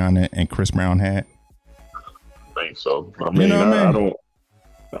that Rihanna and Chris Brown had. I think so. I mean, I don't.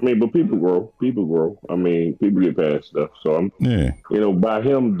 I mean, but people grow. I mean, people get past stuff. So by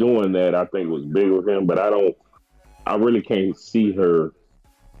him doing that, I think it was big with him. But I really can't see her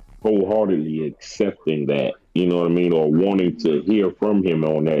wholeheartedly accepting that, you know what I mean, or wanting to hear from him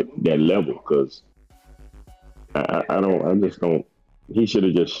on that level, because I just don't. He should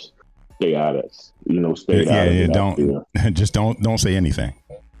have just stayed out of it, stayed out of it. Don't say anything.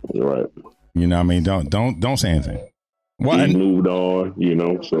 You're right. You know what I mean? Don't say anything. Well, he moved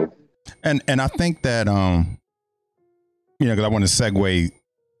on, so. And I think that because I want to segue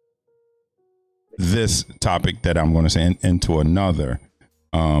this topic that I'm going to say into another.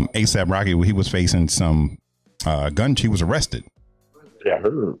 A$AP Rocky, he was facing some gun. He was arrested. Yeah, I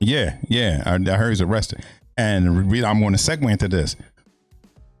heard. Yeah. I heard he's arrested. And I'm going to segue into this.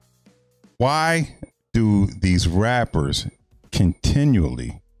 Why do these rappers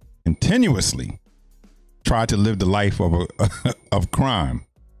continuously try to live the life of crime,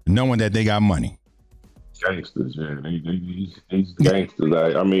 knowing that they got money? Gangsters, yeah. These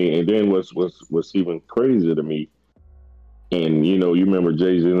gangsters. I mean, and then what's even crazier to me, and you remember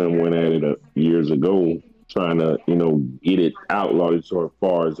Jay-Z and them went at it years ago, trying to get it outlawed as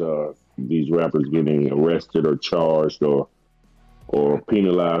far as these rappers getting arrested or charged or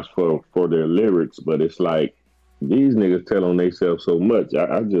penalized for their lyrics. But it's like these niggas tell on themselves so much. I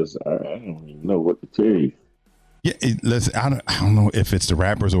don't even know what to tell you. Yeah, I don't know if it's the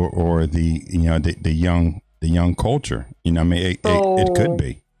rappers or the the young culture. You know what I mean? It could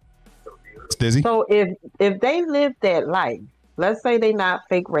be. Stizzy? So if they live that life, let's say they not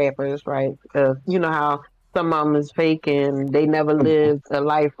fake rappers, right? Because you know how some of them is fake and they never lived a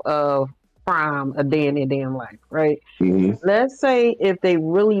life of crime a day in their damn life, right? Mm-hmm. Let's say if they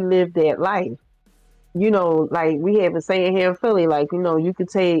really lived that life, like we have a saying here in Philly, like, you could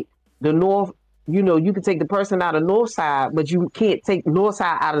take the North, you could take the person out of North Side, but you can't take North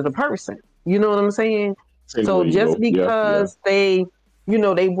Side out of the person. You know what I'm saying? So just because they,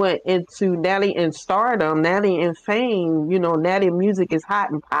 they went into Nelly and stardom, Nelly and fame, now their music is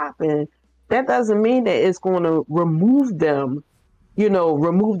hot and popping, that doesn't mean that it's going to remove them,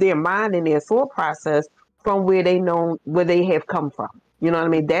 remove their mind and their thought process from where they have come from. You know what I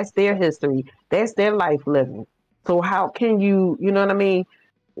mean? That's their history. That's their life living. So how can you, you know what I mean?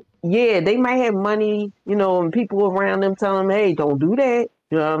 Yeah, they might have money, and people around them telling them, hey, don't do that.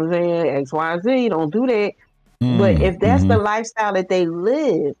 You know what I'm saying? X, Y, Z, don't do that. But if that's the lifestyle that they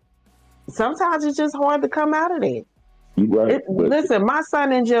live, sometimes it's just hard to come out of that. Right. Listen, my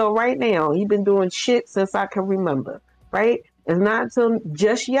son in jail right now. He been doing shit since I can remember, right? It's not until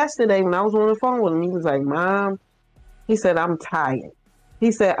just yesterday when I was on the phone with him, he was like, Mom, he said, I'm tired.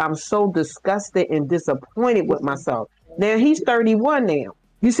 He said, I'm so disgusted and disappointed with myself. Now he's 31 now.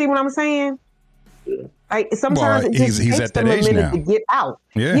 You see what I'm saying? Like sometimes it just takes them a minute to get out.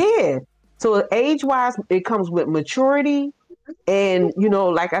 Yeah. So age-wise, it comes with maturity. And, you know,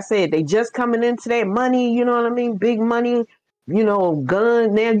 like I said, they just coming into that money, you know what I mean? Big money, you know,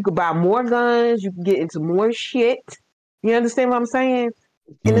 gun. Now you can buy more guns. You can get into more shit. You understand what I'm saying?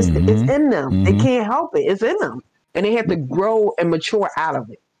 And it's in them. They can't help it. It's in them. And they have to grow and mature out of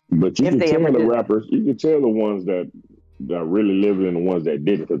it. But you can tell the rappers, you can tell the ones that really lived it and the ones that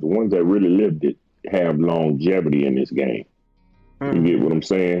didn't, because the ones that really lived it have longevity in this game. You get what I'm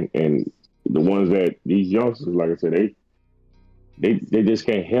saying? And the ones that, these youngsters, like I said, they just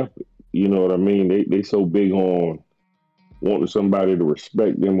can't help it. You know what I mean? They so big on wanting somebody to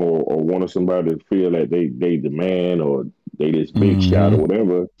respect them or wanting somebody to feel that they the man or they this big shot or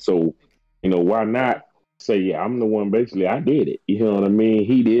whatever. So, you know, why not say, yeah, I'm the one, basically, I did it. You know what I mean?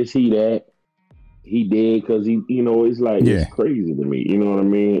 He this, he that. He did because he, you know, it's like, it's crazy to me. You know what I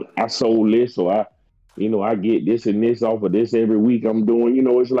mean? I sold this, so I get this and this off of this every week I'm doing. You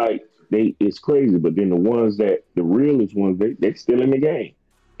know, it's like, it's crazy. But then the ones the realest ones, they still in the game.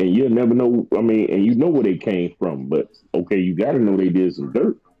 And you'll never know, I mean, and you know where they came from. But, okay, you got to know they did some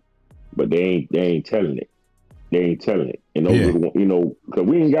dirt. But they ain't telling it. They ain't telling it. And those are the, you know, because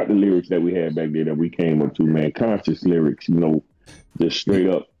we ain't got the lyrics that we had back then that we came up to, man. Conscious lyrics, you know, just straight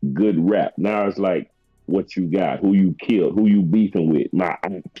up good rap. Now it's like what you got, who you killed, who you beefing with,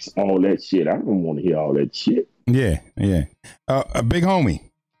 all that shit. I don't want to hear all that shit. Yeah. A big homie.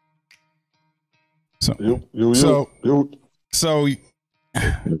 So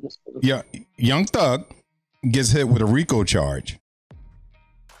yeah, Young Thug gets hit with a RICO charge.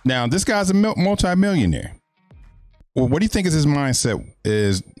 Now this guy's a multi-millionaire. Well, what do you think is his mindset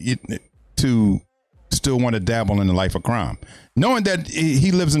is to still want to dabble in the life of crime, knowing that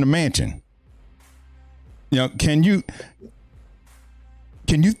he lives in a mansion? You know, can you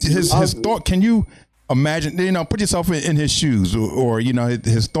his thought? Can you imagine? You know, put yourself in his shoes, or you know,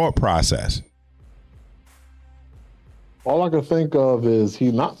 his thought process. All I can think of is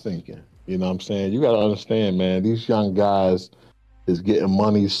he not thinking. You know what I'm saying? You got to understand, man. These young guys is getting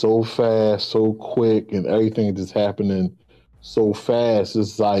money so fast, so quick, and everything just happening so fast.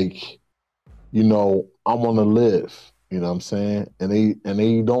 It's like, you know, I want to live. You know what I'm saying? And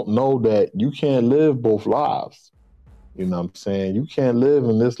they don't know that you can't live both lives. You know what I'm saying? You can't live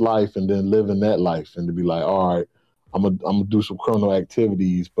in this life and then live in that life and to be like, all right, I'm gonna do some criminal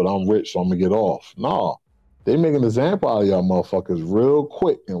activities, but I'm rich, so I'm gonna get off. No, they make an example out of y'all motherfuckers real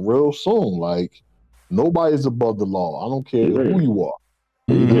quick and real soon. Like, nobody's above the law. I don't care who you are.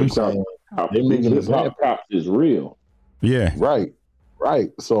 You know what I'm saying? They make an example. Cops is real. Yeah. Right.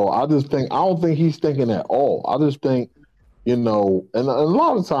 So I don't think he's thinking at all. I just think, you know, and a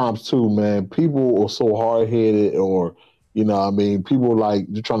lot of times too, man, people are so hard-headed, or, you know what I mean, people like,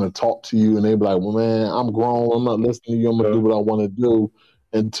 they're trying to talk to you and they be like, well, man, I'm grown, I'm not listening to you, I'm going to do what I want to do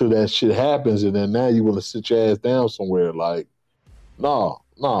until that shit happens, and then now you want to sit your ass down somewhere. Like, no.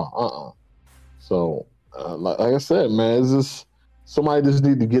 So, like I said, man, it's just, somebody just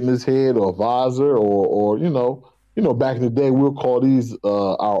need to get in his head, or advisor, or you know, back in the day, we'll call these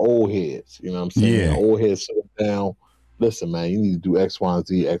our old heads. You know what I'm saying? Yeah. Old heads sit them down. Listen, man, you need to do X, Y, and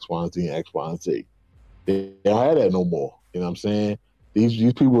Z, X, Y, and Z, and X, Y, and Z. They don't have that no more. You know what I'm saying?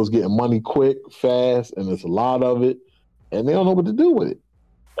 These people is getting money quick, fast, and there's a lot of it, and they don't know what to do with it.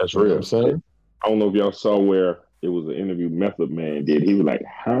 That's real. You know what I'm saying? I don't know if y'all saw where it was an interview Method Man did. He was like,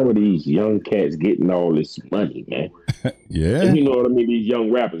 how are these young cats getting all this money, man? Yeah. And you know what I mean? These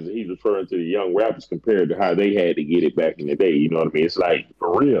young rappers, he's referring to the young rappers compared to how they had to get it back in the day. You know what I mean? It's like,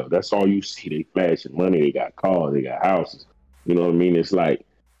 for real, that's all you see. They flashing money, they got cars, they got houses. You know what I mean? It's like,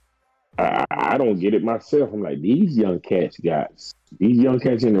 I don't get it myself. I'm like, these young cats in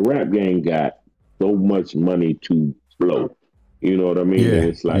the rap game got so much money to blow. You know what I mean? Yeah, and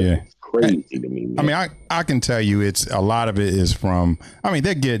it's like, it's crazy to me, man. I mean, I can tell you, it's a lot of it is from, I mean,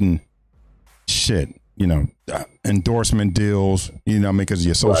 they're getting shit, you know, endorsement deals, you know, because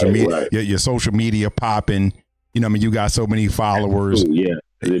your social media, your social media popping, you know, I mean, you got so many followers. Ooh, yeah.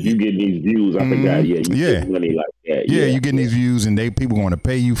 If you get these views, I forgot, you get money like that. Yeah, you getting these views, and people want to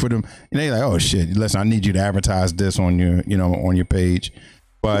pay you for them, and they like, oh shit, listen, I need you to advertise this on your, you know, on your page.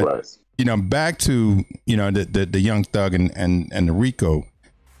 But you know, back to, you know, the Young Thug and the RICO,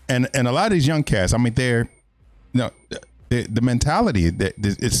 and a lot of these young cats, I mean, they're, you know, the mentality that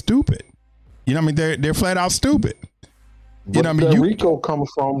it's stupid. You know what I mean? They're flat out stupid. You know, I mean, Rico comes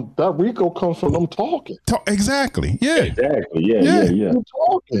from them talking. Exactly. Yeah. Exactly. Yeah. You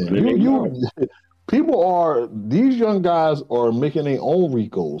talking. These young guys are making their own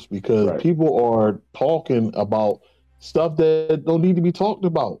Ricos because people are talking about stuff that don't need to be talked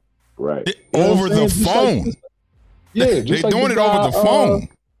about. Right. Over the phone. They're doing it over the phone.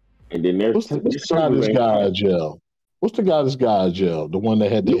 And then there's what's the guy this guy in jail? What's the guy this guy in jail? The one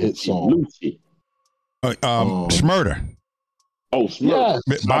that had the hit song. Lucy. Schmurder. Oh, Schmurder.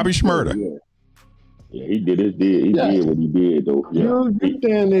 Yes. Bobby Schmurder. Yeah, he did what he did though. Yeah. You're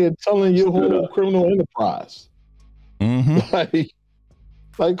down there telling your whole criminal enterprise. Mm-hmm.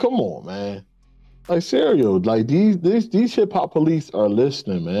 Like, come on, man. Like, serial. Like these hip hop police are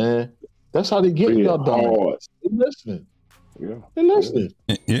listening, man. That's how they get y'all done. They're listening. Yeah. They're listening.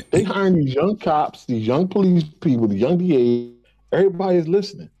 Yeah. They hiring these young cops, these young police people, the young DA. Everybody's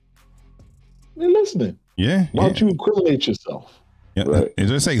listening. They're listening. Yeah. Why don't you incriminate yourself? Yeah. Right.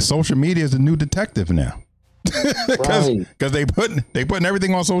 As I say, social media is the new detective now. Because they putting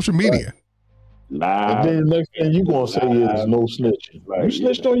everything on social media. Right. And then the next thing you gonna say is no snitching. Right, you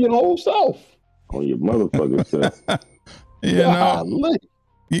snitched on your whole self. On your motherfucking self.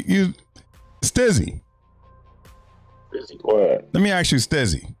 You Stizzy. Quiet. Let me ask you,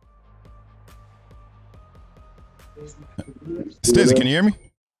 Stizzy. Stizzy, can you hear me?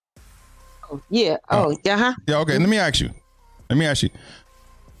 Yeah. Yeah. Okay. Let me ask you.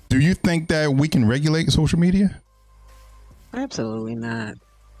 Do you think that we can regulate social media? Absolutely not.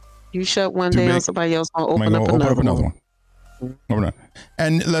 You shut one down, somebody else gonna open up another one. Open up.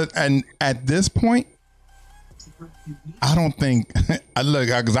 And at this point, I don't think I look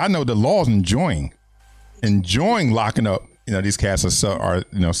because I know the law's enjoying locking up. You know, these cats are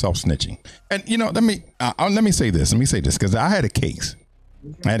self snitching. And let me say this because I had a case,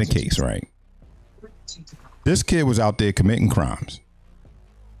 right? This kid was out there committing crimes,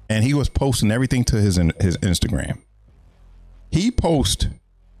 and he was posting everything to his Instagram. He post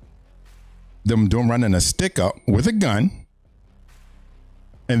them running a stick up with a gun,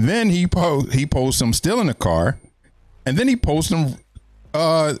 and then he posts them still in the car, and then he posts them.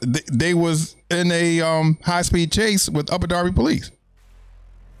 They was in a high speed chase with Upper Darby police,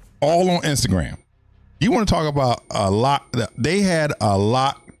 all on Instagram. You want to talk about a lot? They had a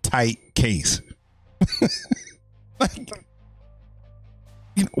lot tight case. Like,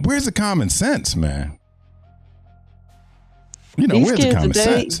 where's the common sense, man? These where's kids the common today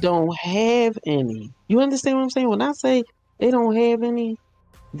sense? don't have any. You understand what I'm saying? When I say they don't have any,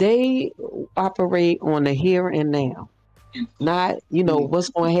 they operate on the here and now. Not, what's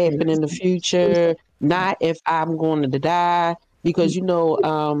going to happen in the future. Not if I'm going to die. Because, it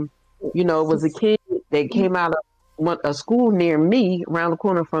was a kid that came out of a school near me, around the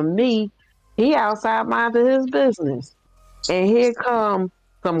corner from me. He outside minding his business. And here come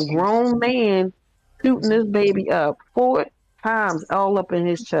some grown man shooting this baby up 4 times all up in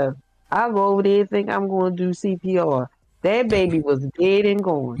his chest. I go over there and think I'm going to do CPR. That baby was dead and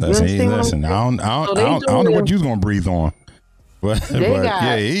gone. Listen, I don't know what you was going to breathe on. But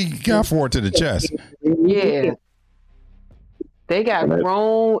he got 4 to the chest. Yeah. They got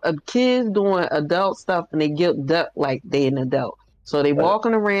grown kids doing adult stuff and they guilt duck like they an adult. So they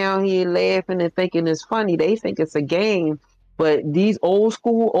walking around here laughing and thinking it's funny. They think it's a game. But these old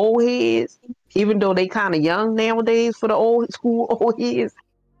school old heads, even though they kind of young nowadays for the old school old heads,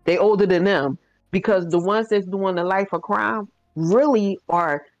 they older than them. Because the ones that's doing the life of crime really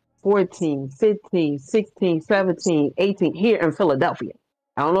are 14, 15, 16, 17, 18 here in Philadelphia.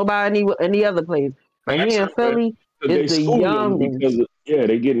 I don't know about any other place. But here in Philly, it's the young ones.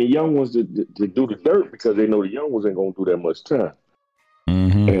 They getting the young ones to do the dirt because they know the young ones ain't going to do that much time.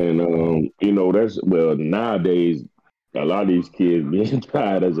 Mm-hmm. And, nowadays, a lot of these kids being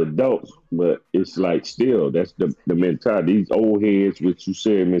tried as adults, but it's like still, that's the mentality. These old heads, which you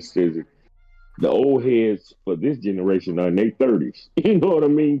said, Miss Stizzy, the old heads for this generation are in their 30s. You know what I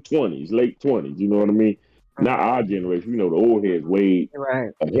mean? 20s, late 20s. You know what I mean? Not our generation. The old heads way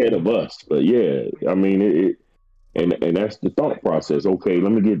ahead of us. But yeah, I mean, and that's the thought process. Okay,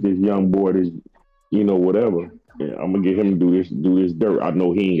 let me get this young boy this, whatever. Yeah, I'm gonna get him to do this dirt. I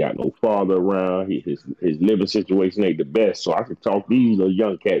know he ain't got no father around. His living situation ain't the best, so I could talk these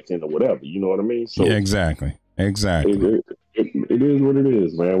young cats into whatever. You know what I mean? So yeah, exactly. It is what it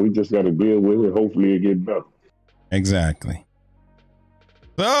is, man. We just got to deal with it. Hopefully, it gets better. Exactly.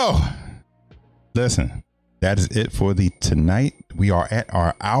 So, listen, that is it for tonight. We are at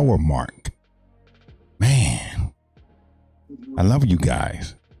our hour mark. Man, I love you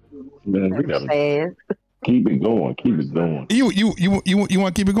guys. Man, we gotta keep it going. Keep it going. You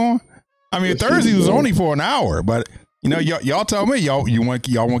want to keep it going? I mean, Thursday was only for an hour, but You know, y'all tell me, y'all want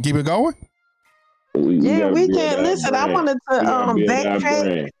to keep it going? We can. Listen, I wanted to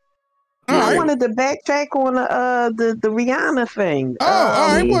backtrack. I wanted to backtrack on the Rihanna thing. All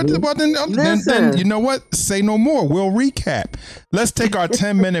right. Well, then you know what? Say no more. We'll recap. Let's take our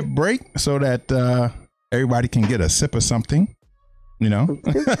 10-minute break so that everybody can get a sip of something. You know,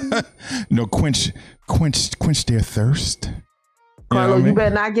 quench their thirst. Carlo, you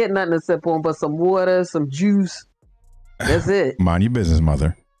better not get nothing to sip on, but some water, some juice. That's it. Mind your business,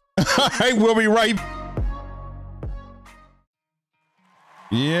 mother. All right, we'll be right.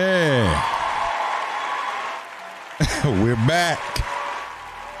 Yeah. We're back.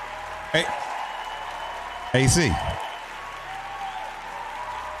 Hey. AC.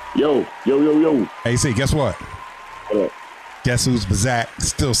 Yo. AC, guess what? What up? Guess who's Bazak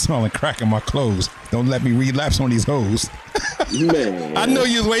still smelling crack in my clothes? Don't let me relapse on these hoes. Man. I know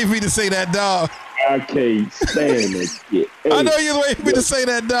you was waiting for me to say that, dog. I can't stand that shit. Hey, I know you was waiting for me to say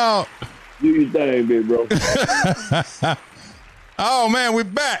that, dog. Do your thing, big bro. Oh, man, we're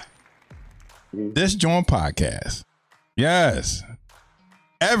back. This JAWN podcast. Yes.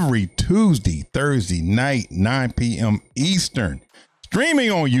 Every Tuesday, Thursday night, 9 p.m. Eastern.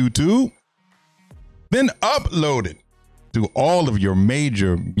 Streaming on YouTube. Then uploaded to all of your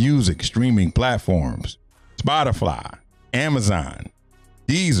major music streaming platforms. Spotify, Amazon,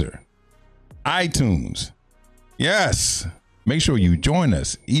 Deezer, iTunes. Yes. Make sure you join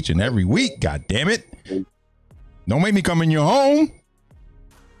us each and every week. God damn it. Don't make me come in your home.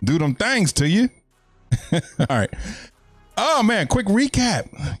 Do them things to you. All right. Oh, man. Quick recap.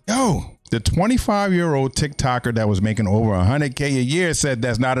 Yo, the 25-year-old TikToker that was making over $100K a year said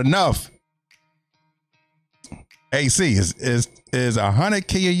that's not enough. AC, is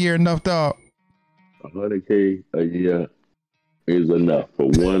 $100K a year enough, dog? $100K a year is enough for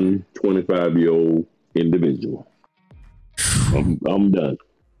one 25-year-old individual. I'm done.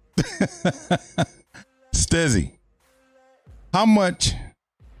 Stizzy, how much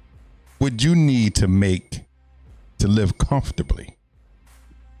would you need to make to live comfortably?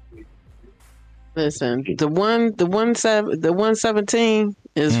 Listen, the 117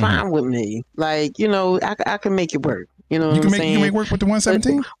 is fine with me. Like, you know, I can make it work. You know, you can make work with the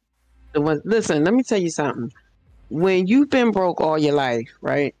 117. Listen, let me tell you something. When you've been broke all your life,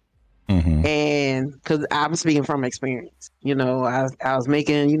 right? And because I'm speaking from experience, you know, I was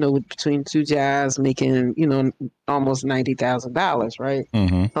making, you know, between two jobs, making, you know, almost $90,000, right?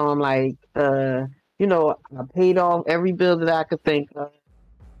 So I'm like, you know, I paid off every bill that I could think of,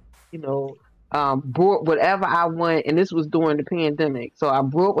 you know, bought whatever I want, and this was during the pandemic. So I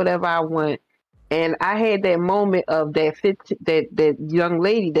bought whatever I want, and I had that moment of that young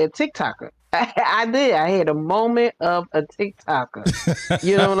lady, that TikToker. I did. I had a moment of a TikToker.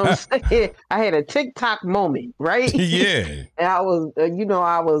 You know what I'm saying? I had a TikTok moment, right? Yeah. And I was, you know,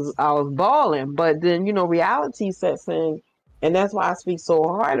 I was balling, but then, you know, reality sets in, and that's why I speak so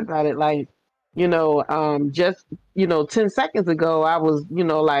hard about it. Like, you know, just, you know, 10 seconds ago, I was, you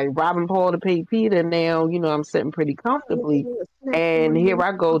know, like robbing Paul to pay Peter. And now, you know, I'm sitting pretty comfortably. And here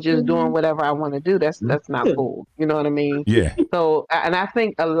I go, just doing whatever I want to do. That's not cool. You know what I mean? Yeah. So, and I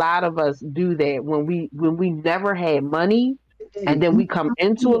think a lot of us do that when we never had money, and then we come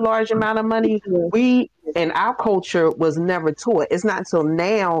into a large amount of money. We, and our culture was never taught. It's not until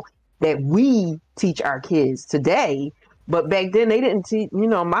now that we teach our kids today. But back then they didn't teach, you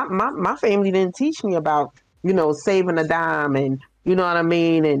know, my family didn't teach me about, you know, saving a dime and, you know what I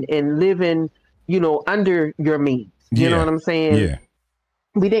mean? And living, you know, under your means. You know what I'm saying? Yeah.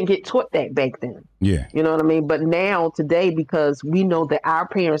 We didn't get taught that back then. Yeah. You know what I mean? But now today, because we know that our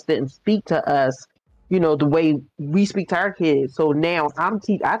parents didn't speak to us, you know, the way we speak to our kids. So now I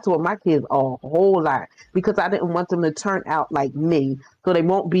taught my kids a whole lot because I didn't want them to turn out like me. So they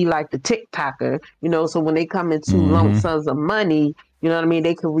won't be like the TikToker, you know, so when they come into lump sums of money, you know what I mean?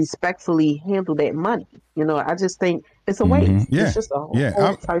 They can respectfully handle that money. You know, I just think it's a waste. Yeah. It's just a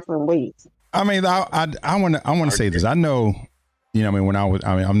whole type of waste. I mean, I want to say this. I know, you know, I mean,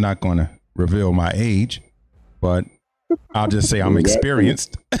 I'm not going to reveal my age, but I'll just say I'm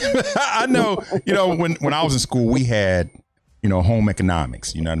experienced. I know, you know, when I was in school, we had, you know, home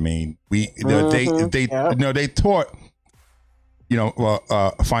economics. You know what I mean? They you know, they taught, you know,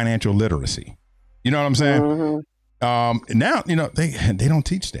 financial literacy. You know what I'm saying? Now, you know, they don't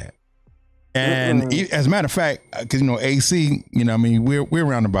teach that. And as a matter of fact, because, you know, AC, you know, I mean, we're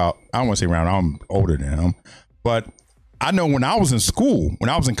around about, I don't want to say around, I'm older than him, but I know when I was in school, when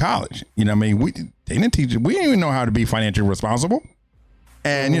I was in college, you know what I mean, they didn't teach it. We didn't even know how to be financially responsible.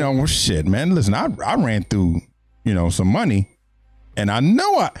 And, you know, well, shit, man, listen, I ran through, you know, some money, and I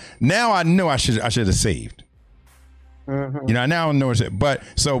know I should have saved. You know, now I know it. But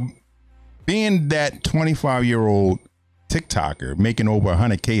so being that 25-year-old TikToker making over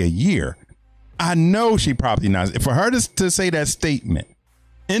 100K a year, I know she probably not. For her to say that statement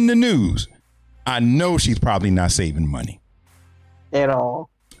in the news, I know she's probably not saving money at all.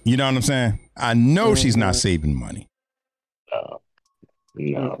 You know what I'm saying? I know she's not saving money.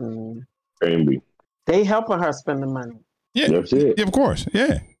 No. Maybe. They helping her spend the money. Yeah, that's it. Yeah, of course.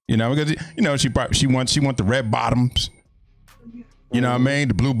 Yeah, you know, because you know she wants the red bottoms. You know what I mean?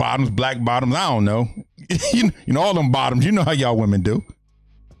 The blue bottoms, black bottoms. I don't know. you know all them bottoms. You know how y'all women do.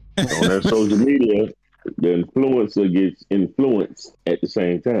 On that social media, the influencer gets influenced at the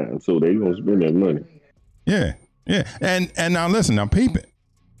same time, so they gonna spend that money. Yeah, yeah. And now listen, now peep it.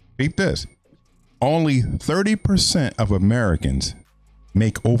 Peep this. Only 30% of Americans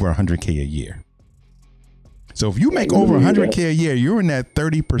make over 100K a year. So if you make over 100K a year, you're in that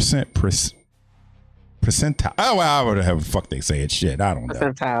 30% percentile. Oh, well, whatever the fuck they say it. Shit, I don't know.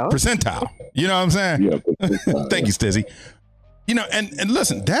 Percentile. You know what I'm saying? Yeah. Thank you, Stizzy. You know, and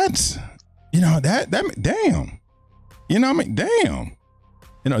listen, that's, you know, that damn. You know what I mean? Damn.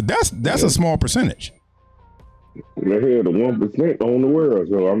 You know, that's a small percentage. They're here, the 1% on the world.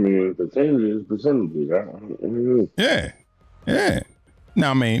 So I mean, percentages. Yeah. Yeah.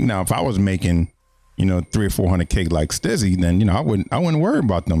 Now, I mean, if I was making, you know, 300 or 400K like Stizzy, then, you know, I wouldn't worry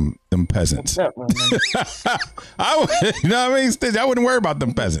about them peasants. I would, you know what I mean, Stizzy? I wouldn't worry about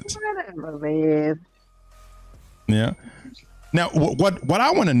them peasants. Whatever, man. Yeah. Now, what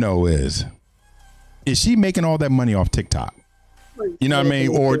I want to know is she making all that money off TikTok? You know what I mean?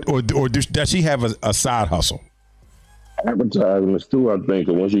 Or does she have a side hustle? Advertisements too, I think.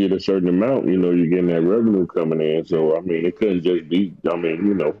 And once you get a certain amount, you know, you're getting that revenue coming in. So, I mean, it couldn't just be, I mean,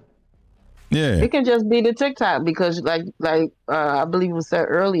 you know. Yeah. It can just be the TikTok because like I believe it was said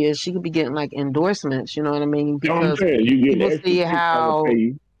earlier, she could be getting like endorsements, you know what I mean? Because people see how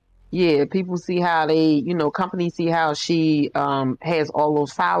people see how they, you know, companies see how she has all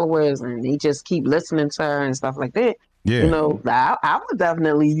those followers and they just keep listening to her and stuff like that. Yeah. You know, I would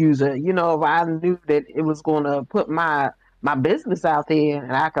definitely use it. You know, if I knew that it was going to put my business out there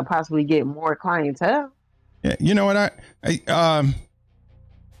and I could possibly get more clientele. Yeah. You know what? I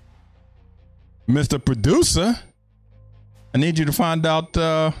Mr. Producer, I need you to find out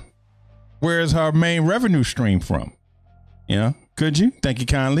where is her main revenue stream from. Yeah. Could you? Thank you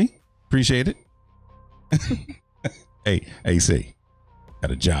kindly. Appreciate it. Hey, AC.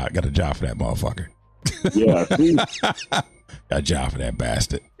 Got a job for that motherfucker. Yeah, I see. Got a job for that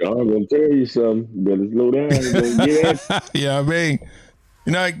bastard. I'm gonna tell you something. You better slow down. Yeah, I mean,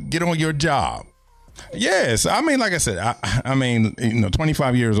 you know, get on your job. Yes, I mean, like I said, I mean, you know,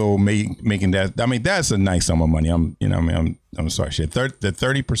 25 years old, making that. I mean, that's a nice sum of money. I'm sorry, shit. The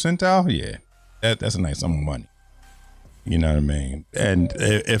 30 percentile, yeah, that's a nice sum of money. You know what I mean? And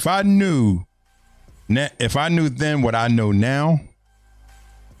if I knew then what I know now,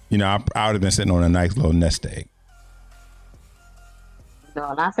 you know, I would have been sitting on a nice little nest egg.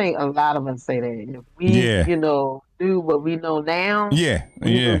 No, and I think a lot of us say that. If we, you know, do what we know now, we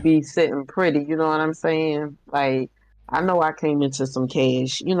would be sitting pretty. You know what I'm saying? Like, I know I came into some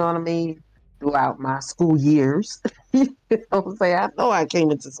cash, you know what I mean, throughout my school years. You know what I'm saying? I know I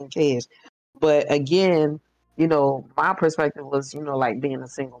came into some cash. But again, you know, my perspective was, you know, like being a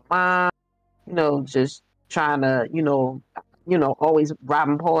single mom, you know, just trying to, you know, always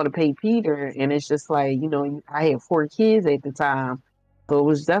robbing Paul to pay Peter. And it's just like, you know, I had 4 kids at the time. So it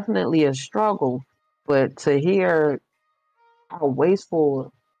was definitely a struggle. But to hear how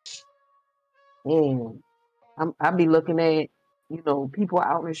wasteful, man, I'd be looking at, you know, people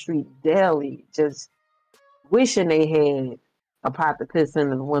out in the street daily just wishing they had a pot to piss in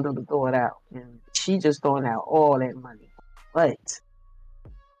and the window to throw it out. And she just throwing out all that money. But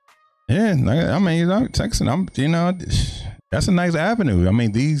yeah, I mean, you know, Texan, you know, that's a nice avenue. I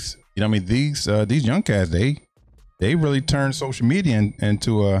mean, these young cats, they really turn social media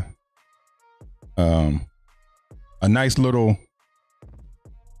into a nice little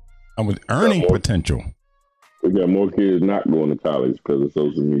earning potential. We got more kids not going to college because of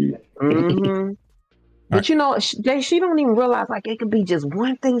social media. Mm-hmm. But you know, she don't even realize, like, it could be just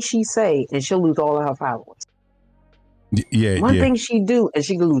one thing she say and she'll lose all of her followers. One thing she do and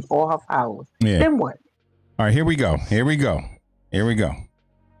she can lose all her followers. Yeah. Then what? All right, here we go.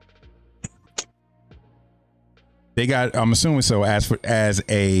 They got, I'm assuming so,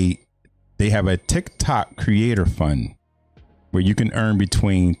 they have a TikTok creator fund where you can earn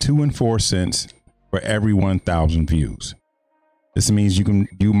between 2 and 4 cents for every 1,000 views. This means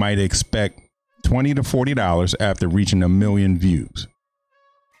you might expect $20 to $40 after reaching 1 million views.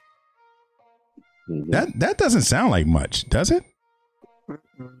 That doesn't sound like much, does it?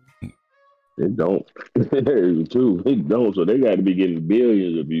 It don't. Too. It don't. So they got to be getting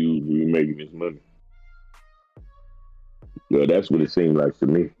billions of views to be making this money. Well, that's what it seems like to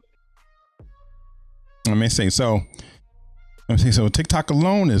me. Let me see. So TikTok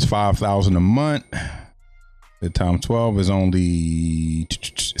alone is 5,000 a month. The times 12 is only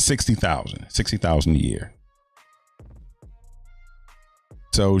 60,000 a year.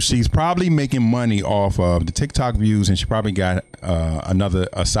 So she's probably making money off of the TikTok views, and she probably got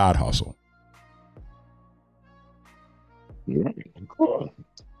a side hustle. Right, of course.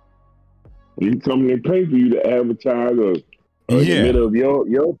 You come and pay for you to advertise, or in the middle of your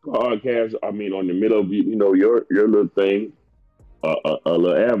podcast. I mean, on the middle of your little thing, a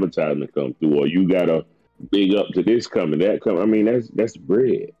little advertisement come through, or you got a big up to this coming, that coming. I mean, that's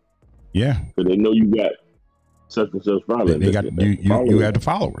bread. Yeah, because they know you got such and such followers. They got you have the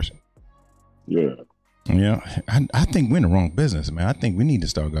followers. Yeah. Yeah, I think we're in the wrong business, man. I think we need to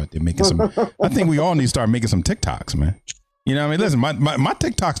start out there making some. I think we all need to start making some TikToks, man. You know what I mean? Listen, my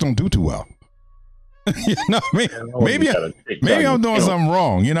TikToks don't do too well. You know what I mean? Maybe I'm doing something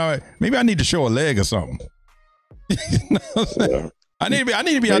wrong. You know, maybe I need to show a leg or something. You know what I'm saying? I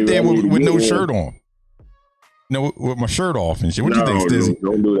need to be out there with no shirt on. You know, with my shirt off and shit. What do you think, Stizzy?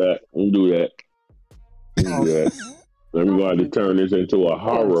 Don't do that. Don't do that. Don't do that. Let me go ahead and turn this into a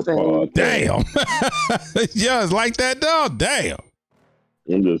horror pod. Damn. Yeah, it's like that, dog. Damn.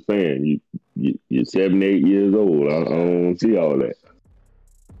 I'm just saying, you're 7, 8 years old. I don't see all that.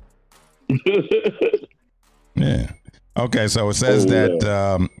 Yeah. Okay, so it says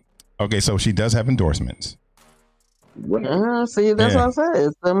that. Okay, so she does have endorsements. Right. See, that's what I said.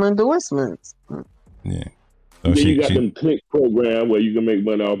 It's some endorsements. Yeah. So you got them click program where you can make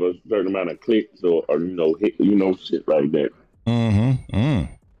money off a certain amount of clicks, or shit like that.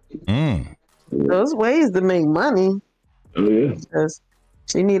 There's ways to make money. Oh yeah. Because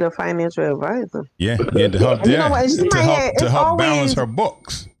she need a financial advisor. Yeah, to help balance her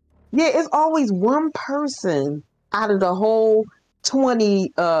books. Yeah, it's always one person out of the whole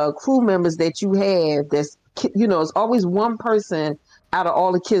 20 crew members that you have. That's it's always one person out of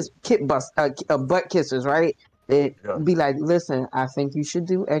all the butt kissers, right? It be like, listen, I think you should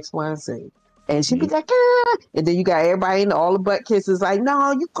do X, Y, and Z. And she'd be like, and then you got everybody in all the butt kisses like,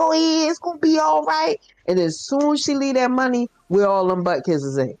 no, you go ahead, it's gonna be all right. And as soon as she leave that money, where all them butt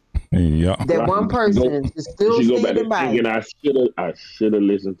kisses at? Yeah. That one person is still standing by. And I should have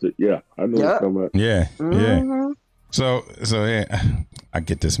listened to. Yeah, I know what's coming up. Yeah, yeah. So yeah, I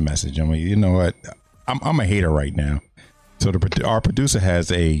get this message. I mean, you know what? I'm a hater right now. So our producer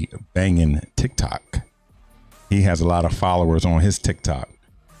has a banging TikTok. He has a lot of followers on his TikTok.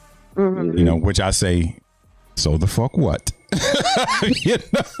 Mm-hmm. You know, which I say, so the fuck what? You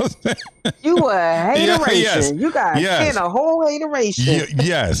know, you a hateration. Yes, you got a whole hateration.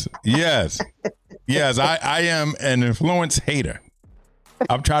 Yes. I am an influence hater.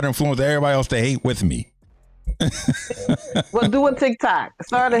 I've tried to influence everybody else to hate with me. Well, do a TikTok.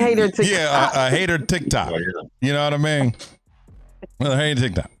 Start a hater TikTok. Yeah, a hater TikTok. You know what I mean? Well, a hater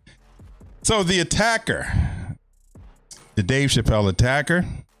TikTok. So the Dave Chappelle attacker,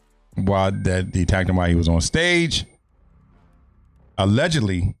 he attacked him while he was on stage,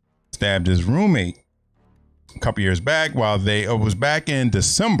 allegedly stabbed his roommate a couple years back it was back in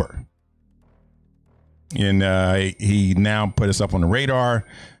December. And he now put us up on the radar,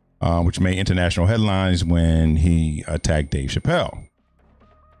 which made international headlines when he attacked Dave Chappelle.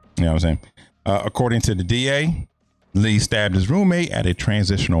 You know what I'm saying? According to the DA, Lee stabbed his roommate at a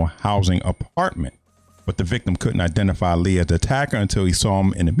transitional housing apartment, but the victim couldn't identify Lee as the attacker until he saw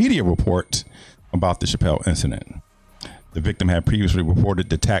him in the media reports about the Chappelle incident. The victim had previously reported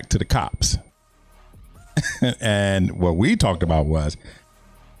the attack to the cops. And what we talked about was,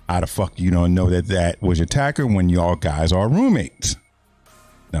 how the fuck you don't know that was your attacker when y'all guys are roommates?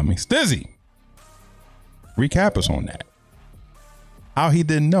 I mean, Stizzy, recap us on that. How he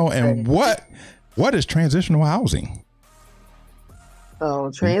didn't know, and what is transitional housing?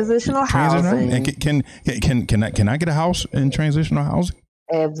 Oh, transitional housing. And can I get a house in transitional housing?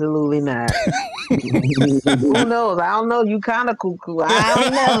 Absolutely not. Who knows? I don't know. You kind of cuckoo. I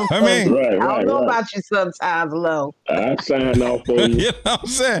don't know. I don't know about you sometimes, Lo. I signed off on you. You know what I'm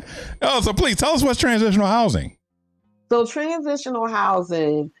saying? Oh, so please tell us what's transitional housing. So transitional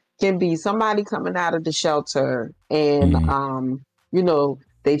housing can be somebody coming out of the shelter and,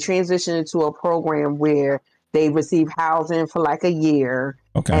 they transition into a program where they receive housing for like a year.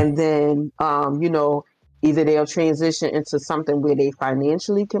 Okay. And then, either they'll transition into something where they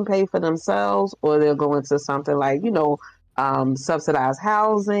financially can pay for themselves, or they'll go into something like, subsidized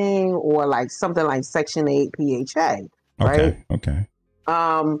housing or like something like Section 8 PHA, right? Okay.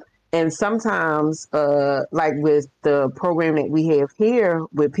 And sometimes, like with the program that we have here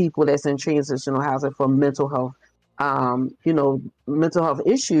with people that's in transitional housing for mental health, mental health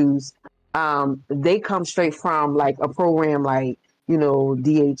issues, they come straight from like a program like,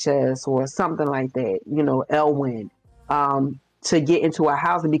 DHS or something like that, LWIN, to get into a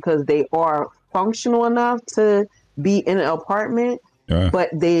housing because they are functional enough to be in an apartment, but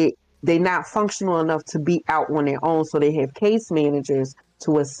they're not functional enough to be out on their own. So they have case managers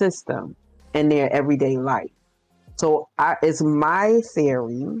to assist them in their everyday life. So it's my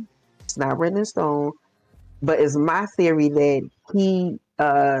theory, it's not written in stone, but it's my theory that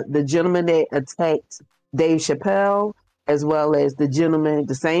the gentleman that attacked Dave Chappelle, as well as the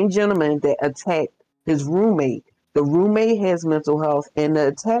same gentleman that attacked his roommate. The roommate has mental health and the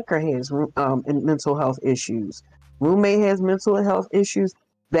attacker has mental health issues. Roommate has mental health issues.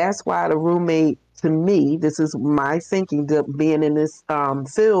 That's why the roommate, to me, this is my thinking, being in this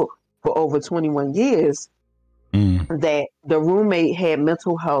field for over 21 years, that the roommate had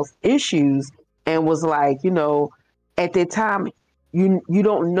mental health issues and was like, at that time, you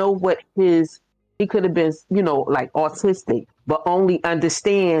don't know what he could have been, like autistic, but only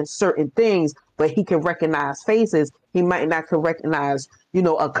understand certain things, but he can recognize faces. He might not could recognize,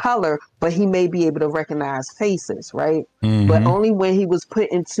 a color, but he may be able to recognize faces, right? But only when he was put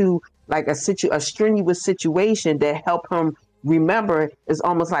into like a strenuous situation that helped him remember. It's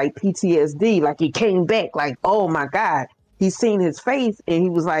almost like PTSD. Like he came back, like, oh my God, he's seen his face, and he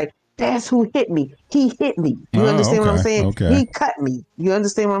was like, that's who hit me. He hit me. You understand what I'm saying? Okay. He cut me. You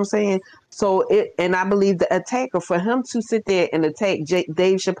understand what I'm saying? So and I believe the attacker, for him to sit there and attack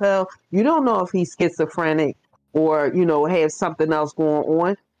Dave Chappelle, you don't know if he's schizophrenic or, have something else going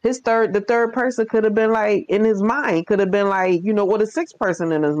on. The third person could have been like in his mind, could have been like, or the sixth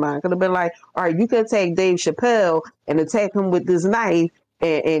person in his mind could have been like, all right, you could attack Dave Chappelle and attack him with this knife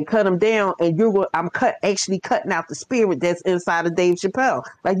and cut him down, and I'm actually cutting out the spirit that's inside of Dave Chappelle.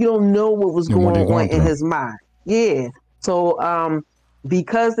 Like, you don't know what was going on in his mind. Yeah. So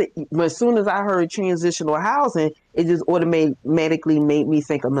because as soon as I heard transitional housing, it just automatically made me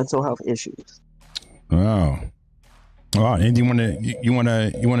think of mental health issues. Wow. Wow. And you want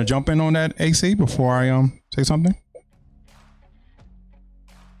to jump in on that, AC, before I say something?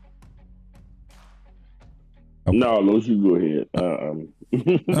 No, Louis, you go ahead.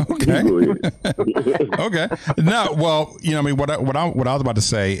 Okay. Go ahead. Okay. No, well, what I was about to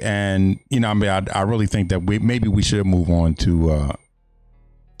say, and I really think that we should move on to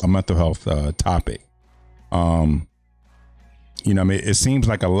a mental health topic. It seems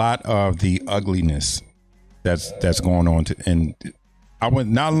like a lot of the ugliness that's going on in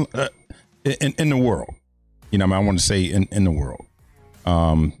the world. I want to say in the world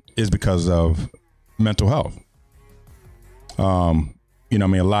is because of mental health. A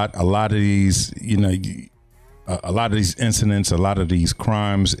lot of these, a lot of these incidents, a lot of these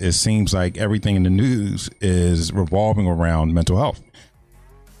crimes, it seems like everything in the news is revolving around mental health.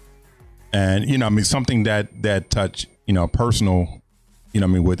 And, something that touch, personal,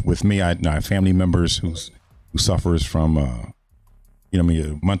 with me, I have family members who suffers from,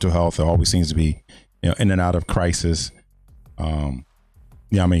 mental health. It always seems to be, in and out of crisis. Our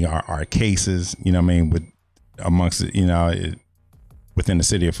cases, with amongst, within the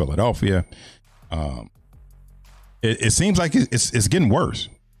city of Philadelphia, it seems like it's getting worse.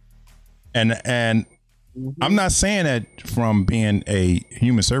 And I'm not saying that from being a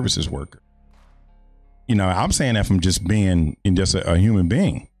human services worker. I'm saying that from just being just a human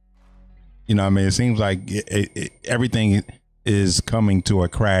being. It seems like everything is coming to a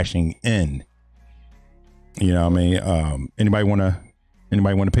crashing end. Anybody want to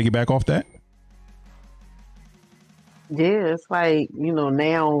piggyback off that? Yeah, it's like,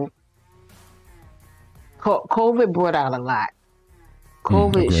 now COVID brought out a lot.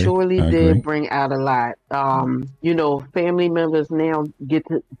 COVID surely did bring out a lot. Family members now get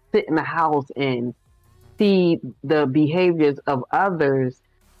to sit in the house and see the behaviors of others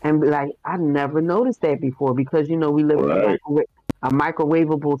and be like, I never noticed that before, because, we live in a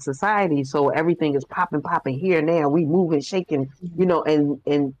microwavable society. So everything is popping here now. We moving, shaking,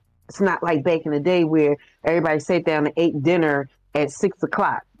 and it's not like back in the day where everybody sat down and ate dinner at 6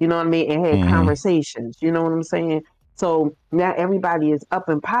 o'clock, you know what I mean? And had conversations, you know what I'm saying? So now everybody is up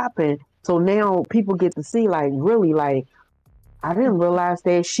and popping. So now people get to see, like, really, like, I didn't realize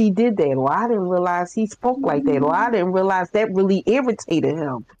that she did that, or I didn't realize he spoke like that, or I didn't realize that really irritated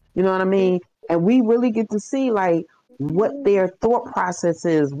him. You know what I mean? And we really get to see, like, what their thought process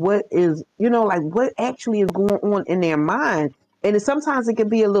is, what is, like what actually is going on in their mind. And sometimes it can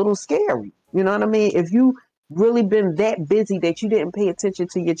be a little scary. You know what I mean? If you really been that busy that you didn't pay attention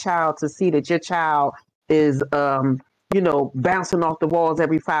to your child to see that your child is, bouncing off the walls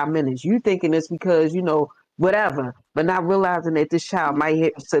every 5 minutes, you thinking it's because, whatever, but not realizing that this child might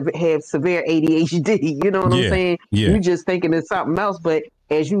have severe ADHD. You know what I'm saying? Yeah. You just thinking it's something else. But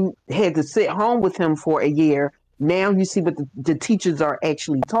as you had to sit home with him for a year, now you see what the teachers are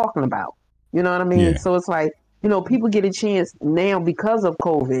actually talking about. You know what I mean? Yeah. So it's like, people get a chance now because of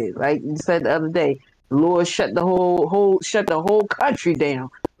COVID. Like you said the other day, the Lord shut the whole country down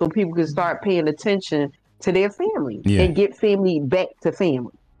so people can start paying attention to their family and get family back to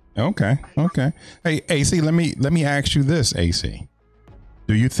family. Okay. Hey, AC, let me ask you this, AC.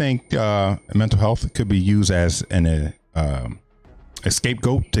 Do you think mental health could be used as a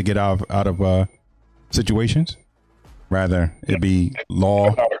scapegoat to get out of situations? Rather it be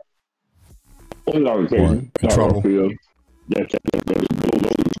law or trouble.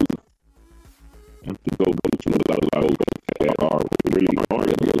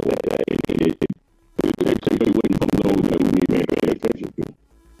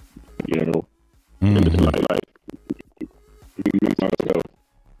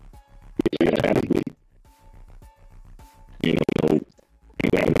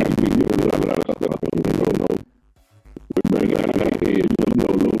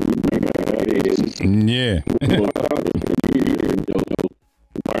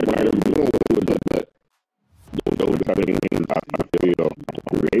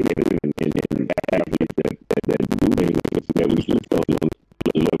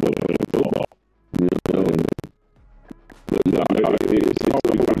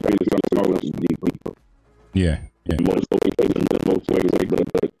 Yeah. Yeah.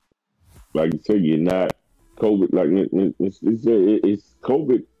 Like you say, you're not COVID. Like it's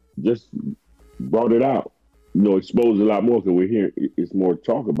COVID just brought it out. Exposed a lot more because we're hearing it's more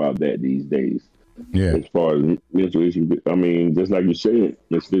talk about that these days. Yeah. As far as mental issues, I mean, just like you said,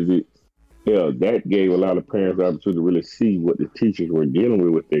 that gave a lot of parents the opportunity to really see what the teachers were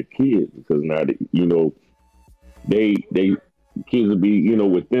dealing with their kids, because now they kids will be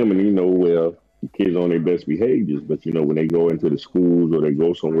with them, and the kids on their best behaviors, but when they go into the schools or they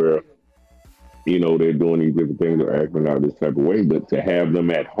go somewhere, they're doing these different things, they're acting out this type of way. But to have them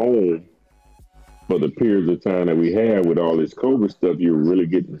at home for the periods of time that we have with all this COVID stuff, you're really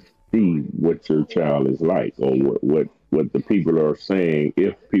getting to see what your child is like, or what the people are saying,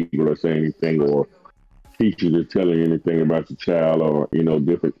 if people are saying anything, or teachers are telling you anything about your child, or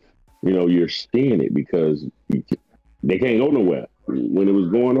different. You're seeing it because they can't go nowhere. When it was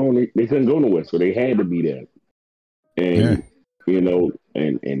going on, they couldn't go nowhere, so they had to be there. And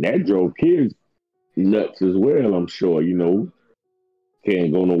and that drove kids nuts as well. I'm sure.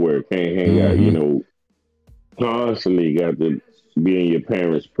 Can't go nowhere, can't hang out. Constantly got to be in your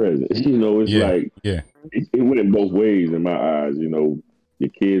parents' presence. It's like it went both ways in my eyes. The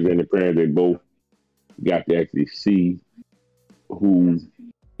kids and the parents, they both got to actually see who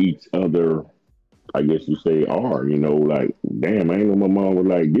each other, I guess you say, are. Like, damn, I ain't know my mom was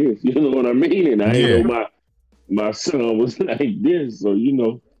like this. You know what I mean? And I ain't know my son was like this. So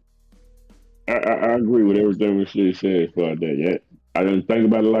I agree with everything we should say as far as that. Yeah, I didn't think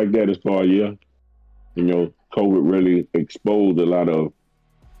about it like that as far as COVID really exposed a lot of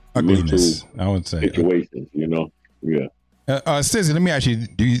ugliness, I would say, situations. Yeah. Stizzy, let me ask you: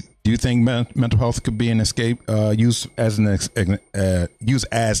 Do you think mental health could be an used as an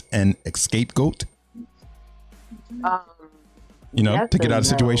scapegoat? To get out of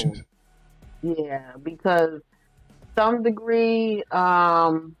situations. Yeah, because some degree,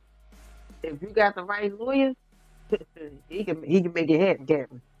 if you got the right lawyer, he can make it happen,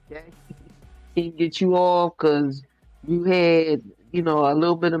 Captain. Okay? He can get you off because you had, a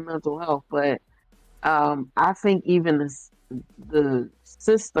little bit of mental health. But I think even the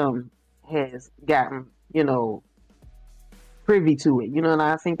system has gotten, privy to it. And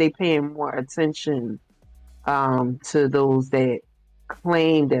I think they paying more attention to those that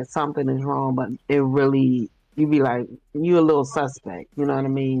claim that something is wrong, but it really, you be like, you a little suspect. You know what I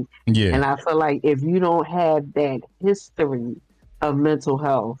mean? Yeah. And I feel like if you don't have that history of mental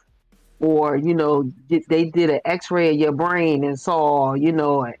health, or they did an X-ray of your brain and saw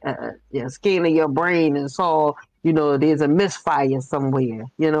a scan of your brain and saw there's a misfire somewhere,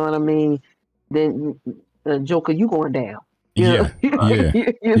 you know what I mean, then Joker, you going down. You know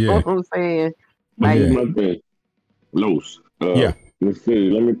what I'm saying? Like, my thing, Los. Let's see.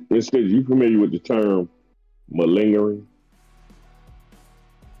 You familiar with the term malingering?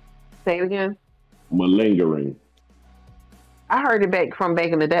 Say it again. Malingering. I heard it back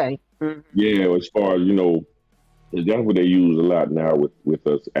in the day. Mm-hmm. Yeah, as far as that's what they use a lot now with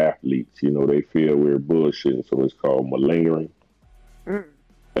us athletes. They feel we're bullshitting, so it's called malingering. Mm.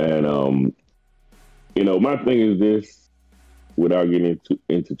 And my thing is this, without getting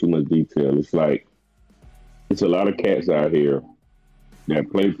into too much detail, it's like it's a lot of cats out here that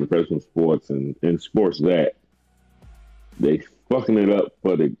play professional sports and sports that they fucking it up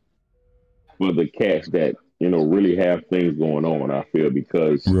for the cats that really have things going on. I feel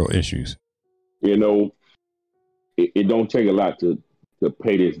because real issues. It don't take a lot to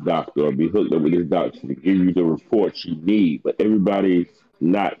pay this doctor or be hooked up with this doctor to give you the reports you need, but everybody's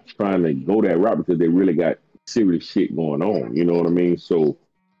not trying to go that route because they really got serious shit going on. You know what I mean? So,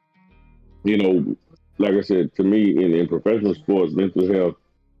 like I said, to me, in professional sports, mental health,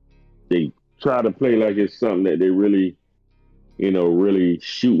 they try to play like it's something that they really, really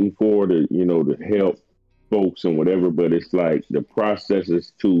shooting for to help folks and whatever. But it's like the process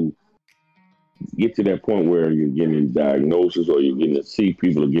is to get to that point where you're getting diagnosis or you're getting to see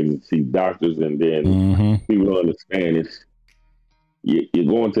people, or getting to see doctors, and then people don't understand you're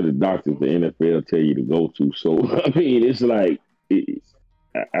going to the doctors the NFL tell you to go to. So I mean, it's like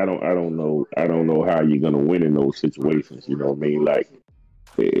I don't know how you're gonna win in those situations. You know what I mean? Like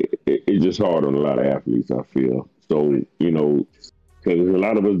it's just hard on a lot of athletes, I feel. So because a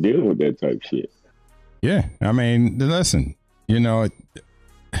lot of us dealing with that type shit. Yeah, I mean, listen,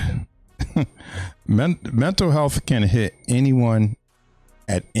 mental health can hit anyone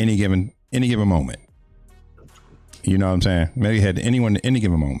at any given moment. You know what I'm saying? Maybe hit anyone at any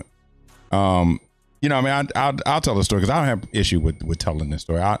given moment. I mean, I'll tell the story because I don't have issue with telling this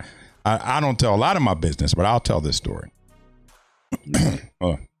story. I don't tell a lot of my business, but I'll tell this story.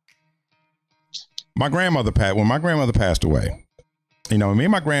 My grandmother when my grandmother passed away, me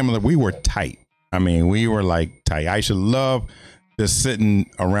and my grandmother, we were tight. I mean, we were like tight. I used to love just sitting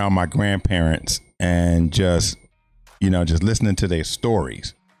around my grandparents and just listening to their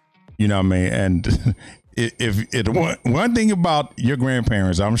stories. You know what I mean? And if one thing about your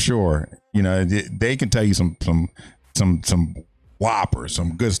grandparents, I'm sure, they can tell you some whoppers,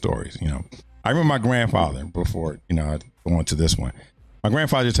 some good stories. I remember my grandfather before, I go on to this one. My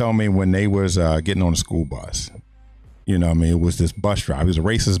grandfather told me when they was getting on a school bus, it was this bus driver. He was a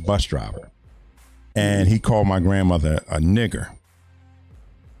racist bus driver. And he called my grandmother a nigger.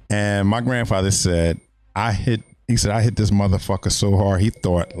 And my grandfather said, I hit this motherfucker so hard, he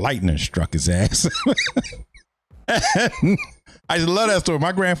thought lightning struck his ass. I just love that story.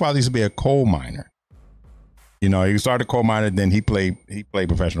 My grandfather used to be a coal miner. He started coal miner, then he played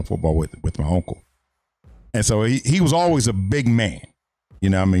professional football with my uncle. And so he was always a big man. He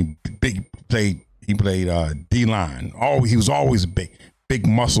played D-line. He was always big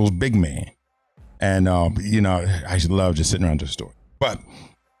muscles, big man. And, I just love just sitting around the story. But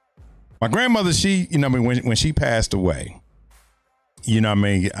my grandmother, she, when she passed away,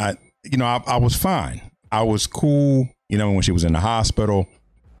 I was fine. I was cool, when she was in the hospital,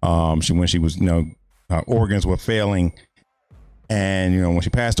 when she was, her organs were failing. And, when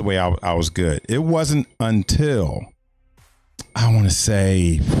she passed away, I was good. It wasn't until, I want to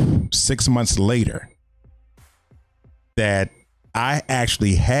say 6 months later, that I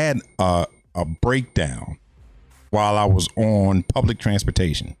actually had a breakdown while I was on public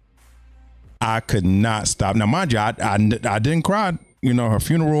transportation. I could not stop. Now, mind you, I didn't cry, her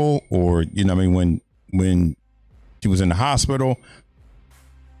funeral or, when she was in the hospital.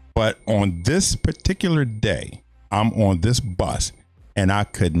 But on this particular day, I'm on this bus and I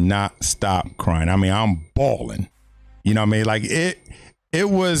could not stop crying. I mean, I'm bawling. You know what I mean? Like it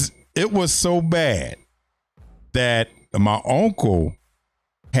was so bad that my uncle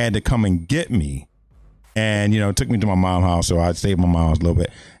had to come and get me, and took me to my mom's house. So I stayed at my mom's a little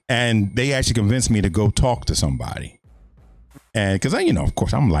bit, and they actually convinced me to go talk to somebody. And because of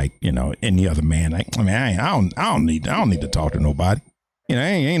course, I'm like any other man. Like, I mean, I don't need to talk to nobody.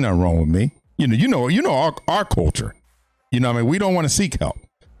 Ain't nothing wrong with me. Our culture. I mean, we don't want to seek help.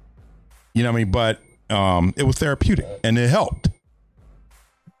 But it was therapeutic and it helped.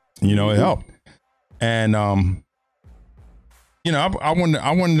 It helped. And I want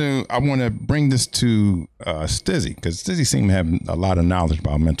to bring this to Stizzy, because Stizzy seems to have a lot of knowledge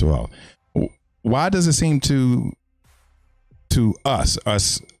about mental health. Why does it seem to us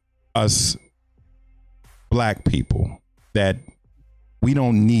Black people that we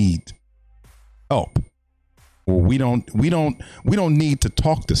don't need help, or we don't need to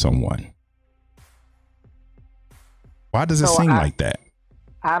talk to someone? Why does it seem like that?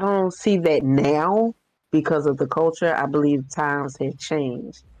 I don't see that now because of the culture. I believe times have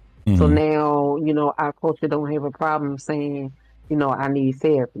changed. Mm-hmm. So now, our culture don't have a problem saying, I need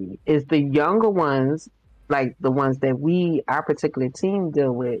therapy. It's the younger ones, like the ones that our particular team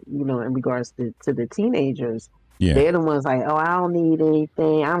deal with, in regards to the teenagers. Yeah. They're the ones like, oh, I don't need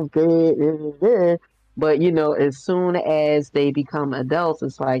anything. I'm good. But, as soon as they become adults,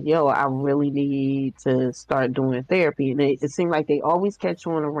 it's like, yo, I really need to start doing therapy. And it seems like they always catch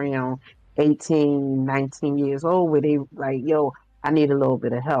on around 18, 19 years old where they like, yo, I need a little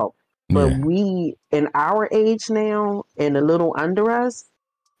bit of help. But we, in our age now, and a little under us,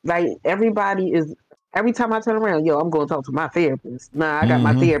 like everybody is, every time I turn around, yo, I'm going to talk to my therapist. Nah, I got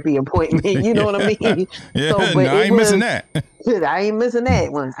my therapy appointment. You know what I mean? Yeah, so, but I ain't missing that. I ain't missing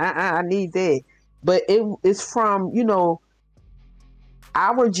that one. I need that. But it's from,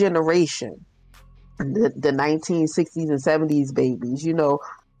 our generation, the 1960s and 70s babies,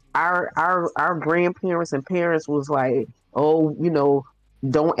 our grandparents and parents was like, oh,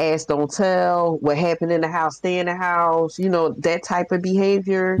 don't ask, don't tell. What happened in the house, stay in the house. That type of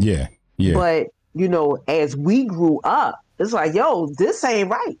behavior. Yeah, yeah. But, as we grew up, it's like, yo, this ain't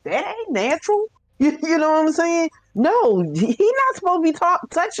right. That ain't natural. You know what I'm saying? No, he not supposed to be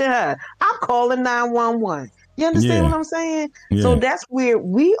touching her. I'm calling 911. You understand what I'm saying? Yeah. So that's where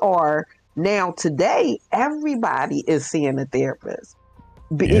we are now. Today, everybody is seeing a therapist.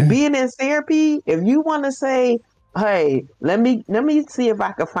 Being in therapy, if you want to say, hey, let me see if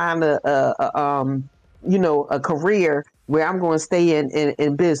I can find a career where I'm going to stay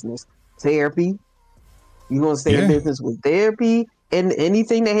in business. Therapy. You're going to stay in business with therapy and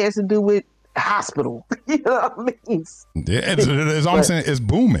anything that has to do with hospital. You know what I mean? Yeah, it's almost it's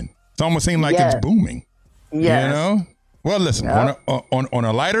booming. It's almost seems like it's booming. Yeah. Well, listen, on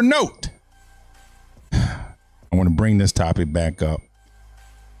a lighter note, I want to bring this topic back up.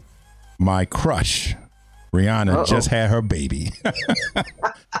 My crush, Rihanna, just had her baby.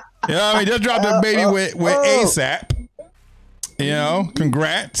 Just dropped her baby with ASAP.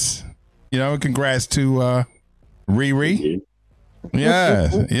 Congrats. Congrats to Riri.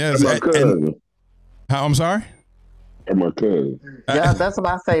 Yes. My cousin. I'm sorry? And my cousin. Yeah, that's what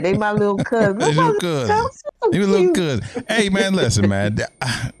I say. They my little cousin. They your cousin. They were little cousin. Hey, man, listen, man.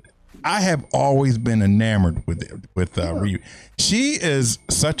 I have always been enamored with Riri. She is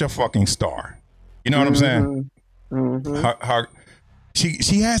such a fucking star. You know what I'm saying? Mm-hmm.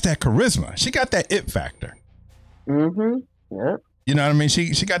 She has that charisma. She got that it factor. Mm-hmm. Yep. You know what I mean?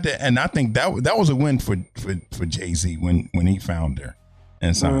 She got that, and I think that was a win for Jay-Z when he found her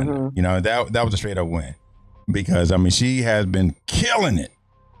and signed her. That was a straight up win because she has been killing it.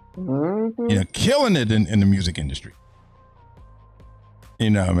 Killing it in the music industry. You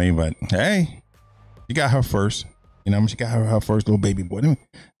know what I mean? But hey, she got her first. She got her first little baby boy.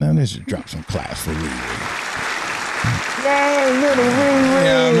 Now let's just drop some class for Riri. Yay, little Riri.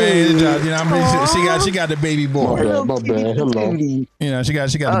 She got the baby boy. My bad. Hello. She got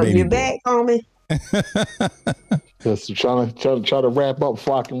the baby. You back, homie? Just trying to wrap up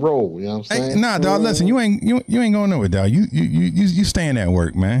before I can roll. You know what I'm saying? Hey, nah, dog. Listen, you ain't going nowhere, dog. You staying at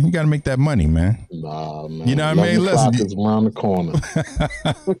work, man. You got to make that money, man. Nah, man. You know what I mean? Listen, is around the corner.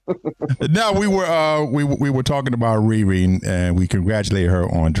 No, we were talking about Riri, and we congratulated her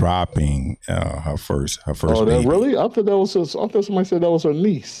on dropping her first. Oh, that really? I thought somebody said that was her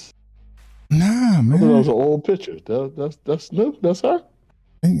niece. Nah, man. I thought that was an old picture. That's new. That's her.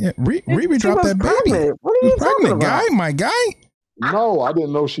 Yeah, Riri dropped that baby. Pregnant. What are you talking about? Guy, my guy? No, I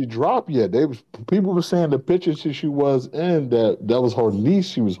didn't know she dropped yet. People were saying the picture she was in that was her niece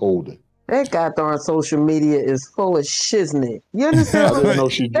she was holding. That goddamn social media is full of shiznit. You understand? I didn't know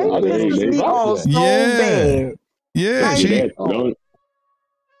she dropped so bad. Yeah, like,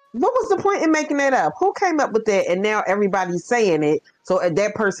 what was the point in making that up? Who came up with that? And now everybody's saying it, so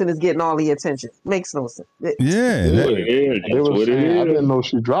that person is getting all the attention. Makes no sense. I didn't know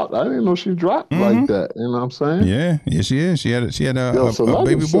she dropped. I didn't know she dropped like that. You know what I'm saying? Yeah, she is. She had a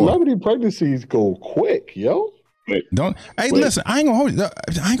baby boy. Celebrity pregnancies go quick, yo. Listen, I ain't gonna hold you.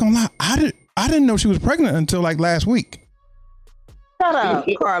 I ain't gonna lie. I didn't know she was pregnant until like last week. Shut up,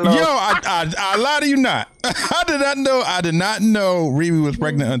 Carlos. Yo, I lie to you not. I did not know Riri was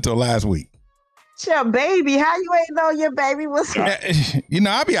pregnant until last week. It's your baby. How you ain't know your baby was?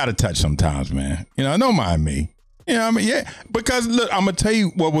 I be out of touch sometimes, man. Don't mind me. Yeah. Because look, I'm gonna tell you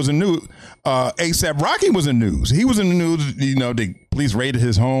what was in the news. ASAP Rocky was in the news. He was in the news. The police raided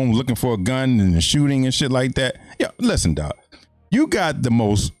his home looking for a gun and a shooting and shit like that. Yeah, listen, dog. You got the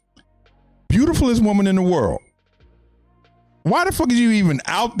most beautifulest woman in the world. Why the fuck is you even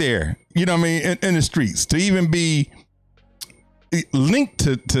out there, in the streets to even be linked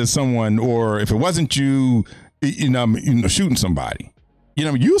to someone, or if it wasn't you, shooting somebody?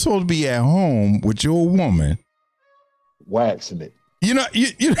 You're supposed to be at home with your woman waxing it. You know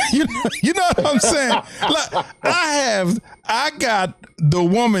what I'm saying? Look, I got the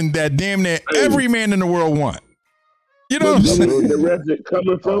woman that damn near every man in the world want. You know what I'm saying? The rest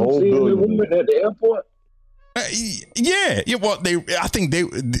coming from seeing the woman at the airport. Yeah. Well, I think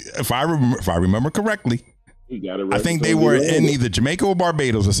if I remember correctly, I think they were in either Jamaica or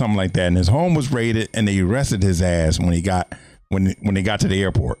Barbados or something like that, and his home was raided, and they arrested his ass when they got to the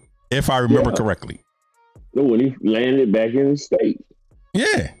airport. If I remember correctly. No, when he landed back in the States.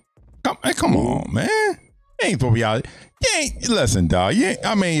 Yeah. Come on, man. You ain't supposed to be out. Listen, dog.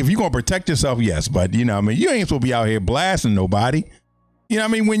 I mean, if you're going to protect yourself, yes. But, you know what I mean? You ain't supposed to be out here blasting nobody. You know what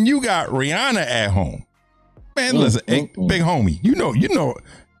I mean? When you got Rihanna at home, man, listen, hey, big homie, you know,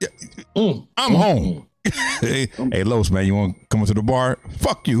 I'm home. Hey, Los, man, you want to come into the bar?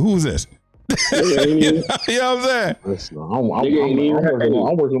 Fuck you. Who's this? You know what I'm saying? Listen, I'm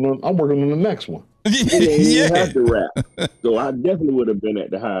working on the next one. You have to rap. So I definitely would have been at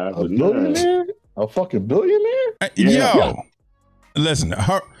the Hive. A billionaire? A fucking billionaire? Yo, listen,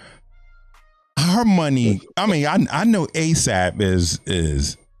 her money. I mean, I know ASAP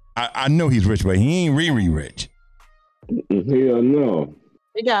is. I know he's rich, but he ain't Riri rich. Hell no.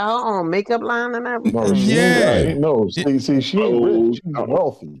 They got her own makeup line and everything. No, see, she ain't rich. She's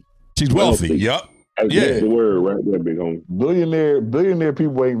wealthy. She's wealthy. Yup. That's the word right there, big homie. Billionaire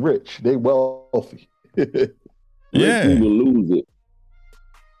people ain't rich. They wealthy. Rich people lose it.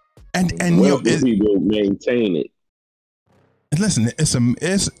 And people maintain it. Listen,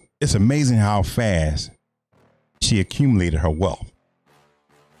 it's amazing how fast she accumulated her wealth.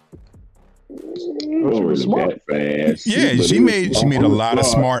 Smart. Fast. Yeah, she made a lot of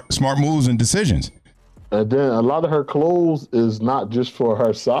smart moves and decisions. And then a lot of her clothes is not just for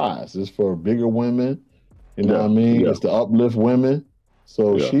her size; it's for bigger women. You know what I mean? It's to uplift women.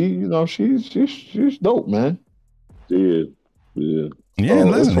 So she's dope, man. Yeah.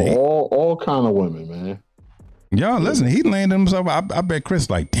 Listen, for all kind of women, man. Y'all, listen, he landed himself. I bet Chris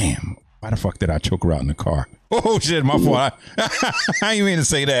like, damn, why the fuck did I choke her out in the car? Oh shit, my fault. I ain't mean to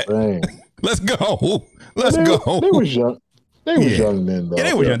say that. Dang. Let's go. They was young. They was young then, though. Yeah,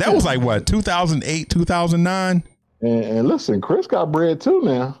 they was young. That was like what, 2008, 2009? And listen, Chris got bread too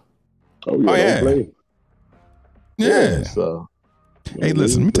now. Oh yeah. Yeah. So, hey,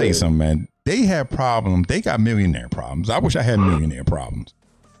 listen, let me tell you something, man. They have problems. They got millionaire problems. I wish I had millionaire problems.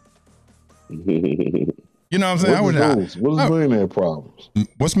 You know what I'm saying? What's millionaire problems?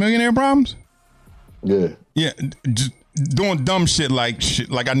 What's millionaire problems? Yeah. Yeah, just doing dumb shit like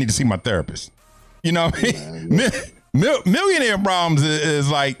I need to see my therapist. You know what I mean? Millionaire problems is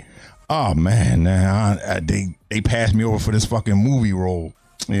like, oh man, they passed me over for this fucking movie role.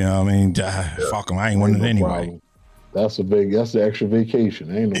 You know what I mean? Fuck them, I ain't winning anyway. Problem. That's the extra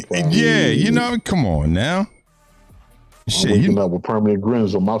vacation. Ain't no problem. Yeah, you know, come on now. I'm waking up with permanent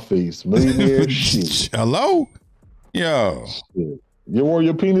grins on my face. Millionaire shit. Hello? Yo. Shit.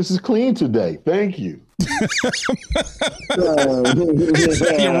 Your penis is clean today. Thank you.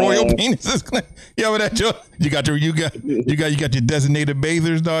 Your royal penis is clean. Yo, that you got your designated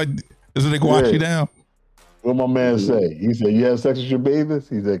bathers, dog. This is they wash you down. What my man say? He said, "You have sex with your bathers?"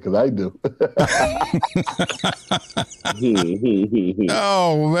 He said, "Cause I do."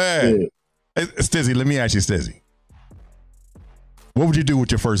 Oh man, yeah. Stizzy, let me ask you, Stizzy. What would you do with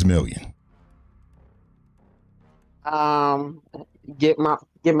your first $1 million? Get my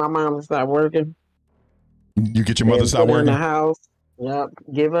mom to start working. You get your mother to start working in the house. Yep.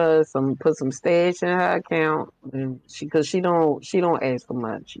 Give her put some stage in her account, and because she don't ask for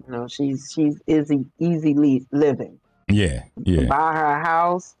much. You know, she's easy living. Yeah. Buy her a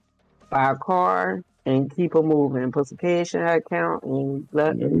house, buy a car, and keep her moving. Put some cash in her account, and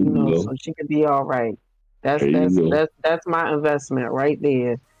so she can be all right. That's my investment right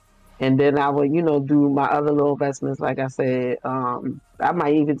there. And then I would, do my other little investments. Like I said, I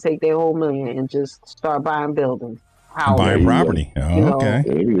might even take that whole $1 million and just start buying buildings. Buying property. Oh, okay.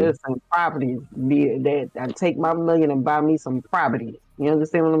 Listen, property. I take my $1 million and buy me some property. You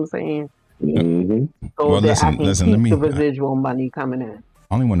understand what I'm saying? Mm-hmm. So that I can keep the residual money coming in.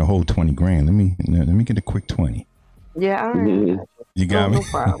 I only want to hold 20 grand. Let me get a quick 20. Yeah, all right. You got me. No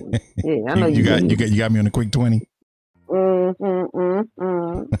problem. Yeah, I know you got me on a quick 20.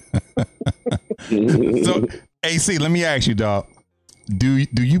 So, AC, let me ask you, dog. Do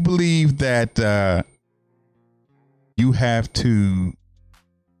you believe that you have to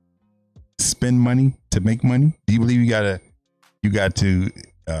spend money to make money? Do you believe you got to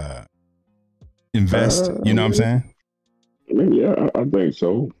invest? You know what I'm saying? Yeah, I think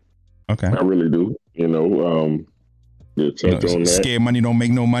so. Okay, I really do. Touch on that. Scared money don't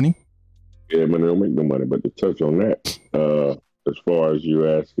make no money. Yeah, man, they don't make no money. But to touch on that, as far as you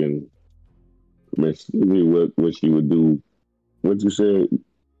asking Miss Stevie what she would do, what you said,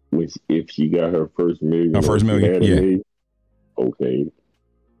 if she got her first million, Her first million, yeah. Million, okay,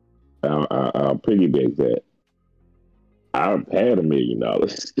 I'll piggyback that. I've had $1 million.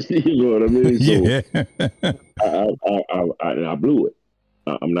 You know what I mean? So yeah. I blew it.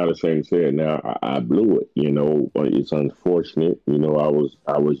 I'm not ashamed to say it now. I blew it. You know, it's unfortunate. You know, I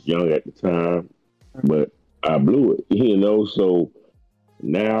was young at the time, but I blew it. You know, so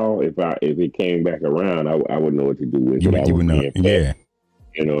now if it came back around, I would know what to do with it. You would know, yeah.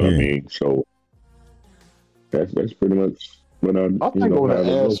 You know what I mean? So that's pretty much what I think on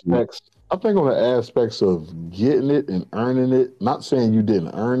the aspects. I think on the aspects of getting it and earning it. Not saying you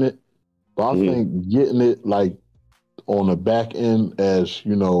didn't earn it, but I think getting it like on the back end, as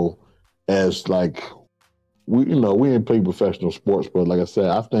you know, as like we didn't play professional sports, but like I said,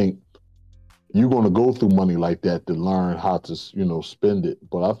 I think you're going to go through money like that to learn how to spend it.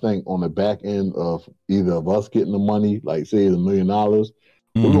 But I think on the back end of either of us getting the money, like say $1 million,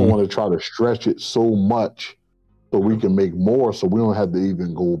 we're going to want to try to stretch it so much so we can make more, so we don't have to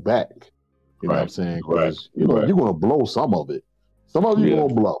even go back. You know what I'm saying? Because you're going to blow some of it. Some of you're going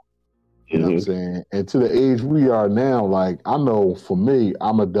to blow. You know what I'm saying? And to the age we are now, like I know for me,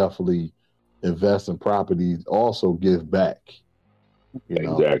 I'm going to definitely invest in properties, also give back. You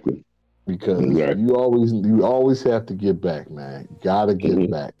know? Exactly. Because you always have to give back, man. You gotta give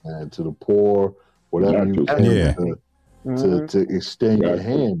back, man, to the poor, whatever you can to extend your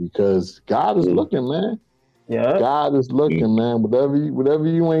hand, because God is looking, man. Yeah, God is looking, man. Whatever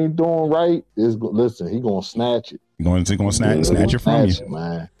you ain't doing right, He gonna snatch it. He's gonna snatch it from you,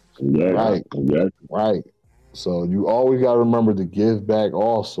 man. Yeah, right. So you always gotta remember to give back,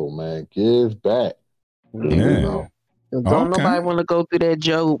 also, man. Give back. Yeah. You know? Don't nobody want to go through that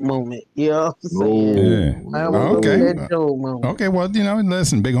Job moment. You know what I'm saying? Yeah. That Job moment. Okay, well,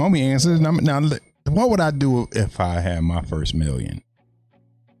 listen, big homie answers. Now, what would I do if I had my first million?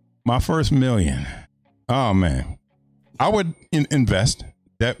 My first million. Oh, man. I would invest.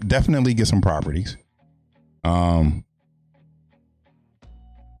 Definitely get some properties.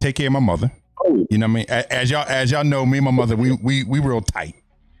 Take care of my mother. You know what I mean? As y'all know, me and my mother, we real tight.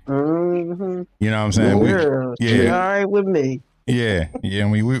 Mm-hmm. You know what I'm saying? All right with me. Yeah.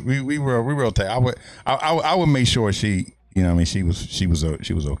 We real tight. I would make sure she, you know what I mean, she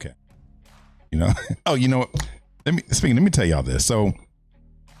was okay. You know. Oh, you know what? Let me tell y'all this. So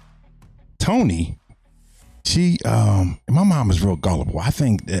Tony, she my mom is real gullible. I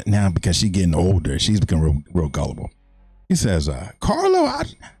think that now because she's getting older, she's become real gullible. He says, Carlo, I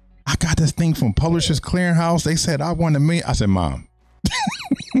got this thing from Publishers Clearinghouse. They said I won $1 million. I said, Mom.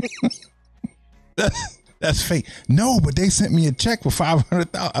 That's fake. No, but they sent me a check for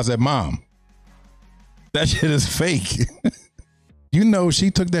 $500,000. I said, Mom, that shit is fake. You know,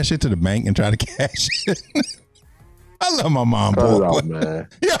 she took that shit to the bank and tried to cash it. I love my mom, boy. Out, man.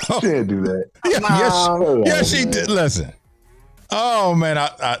 Yo, she didn't do that. Yeah, she did. Listen. Oh man,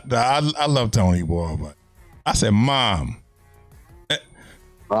 I love Tony, boy, but I said, Mom. I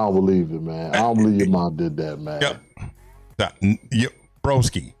don't believe it, man. I don't believe your mom did that, man. Yep.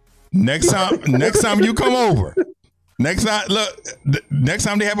 Broski. Next time you come over. Next time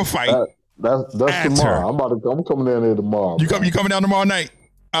they have a fight. That's tomorrow. I'm coming down there tomorrow. You coming down tomorrow night?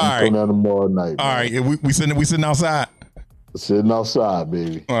 All right. Coming down tomorrow night. All right. We sitting outside. Sitting outside,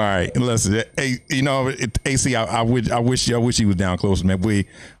 baby. All right. Listen, hey, AC, I wish he was down close, man.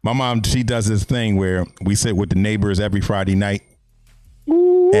 My mom, she does this thing where we sit with the neighbors every Friday night.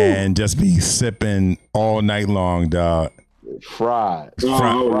 Ooh. And just be sipping all night long, dog. Fried.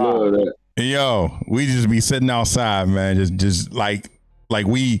 Love that. Yo, we just be sitting outside, man. Just like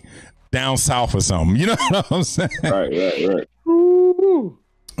we down south or something. You know what I'm saying? Right. Ooh.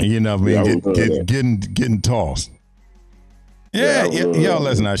 You know what I mean? Getting tossed. Yeah. Yo,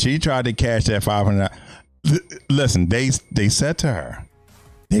 listen, now she tried to cash that $500. Listen, they said to her,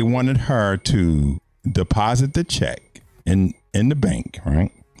 they wanted her to deposit the check in the bank,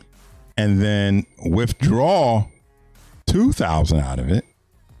 right? And then withdraw $2,000 out of it.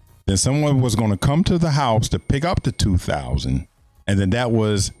 Then someone was going to come to the house to pick up the $2,000, and then that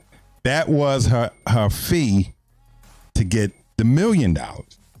was her fee to get the $1 million.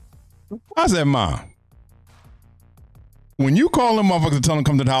 I said, Mom, when you call them motherfuckers to tell them to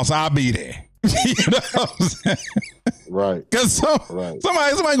come to the house, I'll be there. You know what I'm saying? Right. Because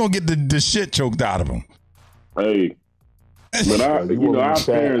somebody gonna get the shit choked out of them. Hey. But our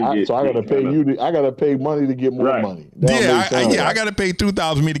parents so I gotta pay you. I gotta pay money to get more money. I gotta pay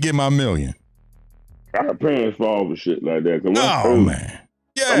 $2,000 me to get my $1 million. Our parents fall for shit like that. Oh man.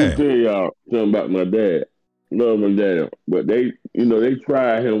 Yeah. I'm gonna tell y'all something about my dad. Love my dad, but they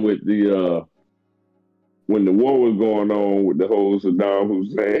tried him with the when the war was going on with the whole Saddam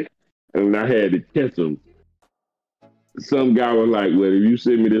Hussein, and I had to catch him. Some guy was like, "Well, if you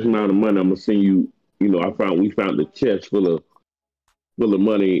send me this amount of money, I'm gonna send you." We found the chest full of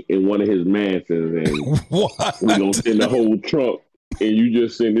money in one of his mansions, and What? we gonna send the whole trunk, and you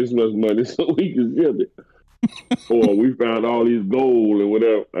just send this much money so we can ship it. Or we found all these gold and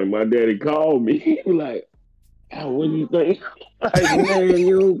whatever. And my daddy called me. He was like, "Oh, what do you think?" Like, man,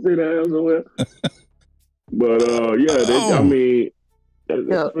 you don't sit down somewhere. But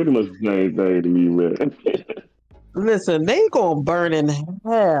that's pretty much the same thing to me, man. Listen, they gonna burn in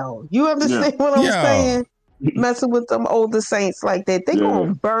hell. You understand what I'm saying? Messing with them older saints like that, they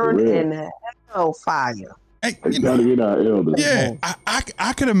gonna burn in hell fire. Hey, gotta get our elders. Yeah,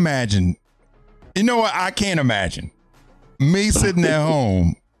 I could imagine. You know what? I can't imagine me sitting at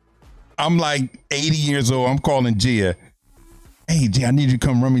home. I'm like 80 years old. I'm calling Gia. Hey, Gia, I need you to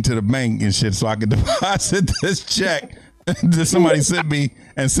come run me to the bank and shit so I can deposit this check that somebody sent me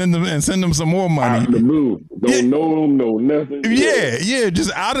and send them some more money. Out of the blue. Don't know them, know nothing. Yeah,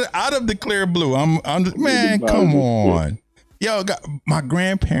 just out of the clear blue. I'm man, come on. Yo, my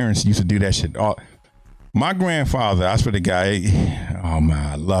grandparents used to do that shit. My grandfather, I swear to God, oh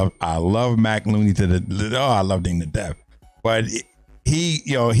man, I love Mac Looney to the I loved him to death. But he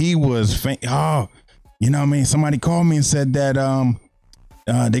was you know what I mean? Somebody called me and said that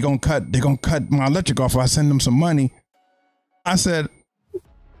they gonna cut my electric off if I send them some money. I said,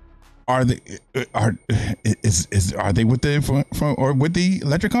 are they with the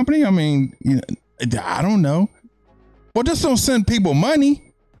electric company? I mean, I don't know. Well, just don't send people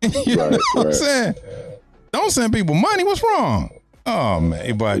money. You know what I'm saying? Don't send people money. What's wrong? Oh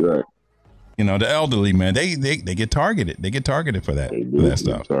man, but the elderly, man, they get targeted. They get targeted for that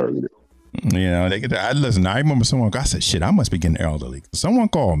stuff. Targeted. They get. Listen, I remember someone. I said, "Shit, I must be getting elderly." Someone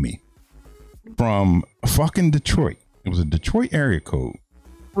called me from fucking Detroit. It was a Detroit area code.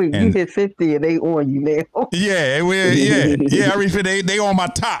 Wait, you hit 50 and they on you now. Yeah. They on my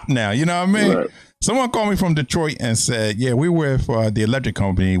top now. You know what I mean? Right. Someone called me from Detroit and said, "Yeah, we work for the electric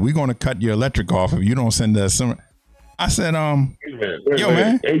company. We're going to cut your electric off if you don't send us some." I said, "Yo,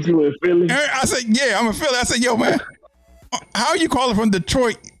 man, ain't you in Philly?" I said, "Yeah, I'm in Philly." I said, "Yo, man, how are you calling from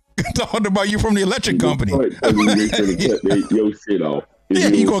Detroit talking about you from the electric company?" Your shit off. Yeah,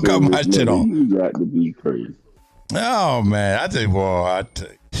 you gonna cut my shit off. You got to be crazy. Oh man, I tell you, boy,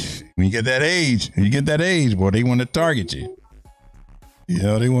 when you get that age, boy, they want to target you.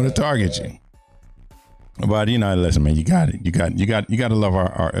 They want to target you. But listen, man, you got it. You got to love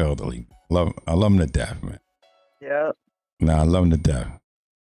our elderly. I love them to death, man. Yeah. No, I love them to death.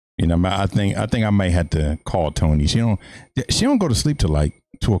 I think I may have to call Tony. She don't go to sleep till like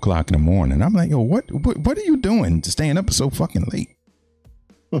 2:00 in the morning. I'm like, yo, what are you doing staying up so fucking late?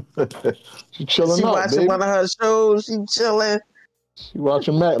 She chilling. She watching baby. One of her shows. She chilling. She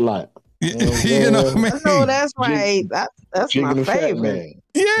watching Matlock. You know what I mean? No, that's right. That's my favorite.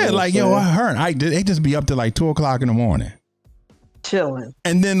 Yeah, like I heard they just be up to like 2:00 in the morning, chilling.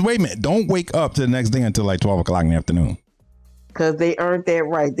 And then wait a minute, don't wake up to the next day until like 12:00 in the afternoon. Because they earned that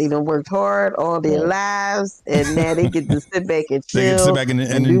right. They done worked hard all their lives, and now they get to sit back and chill. They can sit back and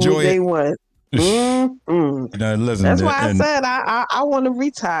enjoy do what it. They want. Listen, that's why I said I want to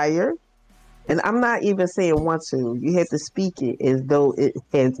retire, and I'm not even saying want to. You have to speak it as though it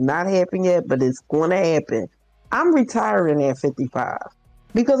has not happened yet, but it's going to happen. I'm retiring at 55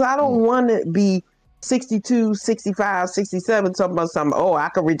 because I don't want to be 62, 65, 67 talking about something. Oh, I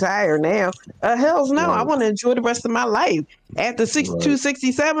could retire now. Hell's no. Right. I want to enjoy the rest of my life. After 62,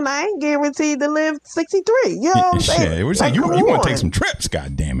 67, I ain't guaranteed to live 63. You know what I'm saying? We're saying you want to take some trips,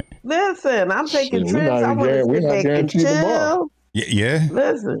 God damn it. Listen, I'm taking trips. I want to sit back and chill. Yeah.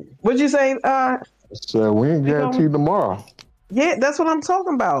 Listen, what'd you say? So we ain't guaranteed tomorrow. Yeah, that's what I'm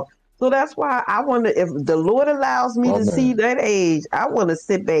talking about. So that's why I want to, if the Lord allows me to see that age, I want to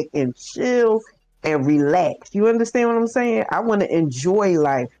sit back and chill and relax. You understand what I'm saying? I want to enjoy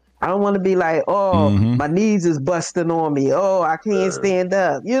life. I don't want to be like, my knees is busting on me. Oh, I can't stand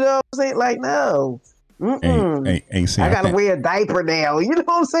up. You know what I'm saying? Like, no. Hey, see, I gotta wear a diaper now. You know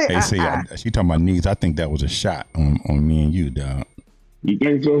what I'm saying? Hey, see, she talking about knees. I think that was a shot on me and you, dog. You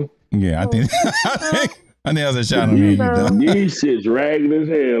think so? Yeah, I think that was a shot on me and you, dog. These shit's ragged as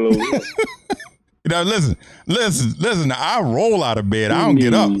hell over. Listen. I roll out of bed. I don't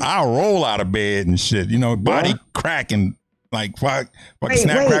get up. I roll out of bed and shit. Body cracking like fucking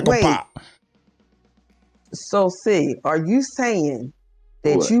snap, crackle, pop. So, see, are you saying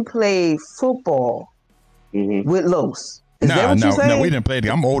that you played football with Los? No, we didn't play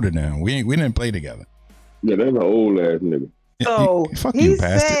together. I'm older now. We didn't play together. Yeah, that's an old ass nigga. So he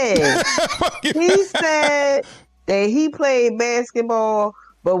said that he played basketball,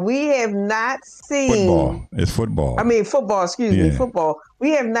 but we have not seen football. It's football. I mean football. Excuse me, football.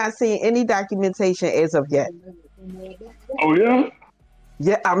 We have not seen any documentation as of yet. Oh yeah.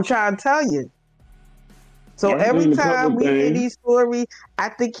 Yeah, I'm trying to tell you. So every time we hear these stories, I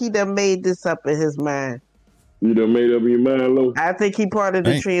think he done made this up in his mind. You done made up in your mind, Lo? I think he part of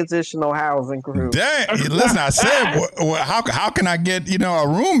the transitional housing crew. Dang, listen, I said, how can I get a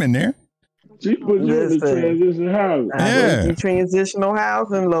room in there? She put you in the transitional housing. The transitional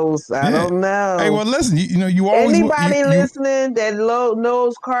housing, Los. I don't know. Hey, well, listen, you always anybody listening that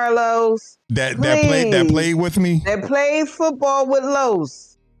knows Carlos that played with me, that played football with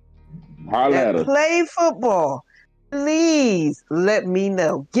Los, that played football. Please let me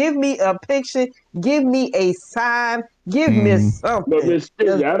know. Give me a picture. Give me a sign. Give me something.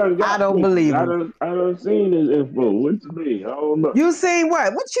 But I don't believe it. I done seen this info. What you mean? I don't know. You seen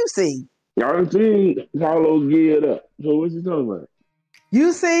what? What you see? I done seen Carlos geared up. So what you talking about?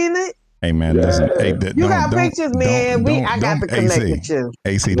 You seen it? Hey man, listen. Hey, you got pictures, man. I got to connect with you.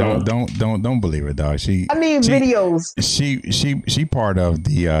 AC, don't believe it, dog. I need videos. She part of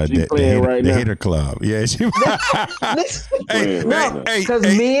the hater club. Yeah, she. Because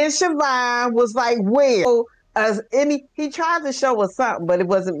me and Siobhan was like, where? He tried to show us something, but it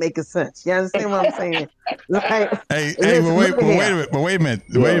wasn't making sense. You understand what I'm saying? Like, but wait a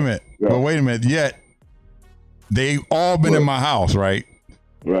minute. Yet they all been in my house, right?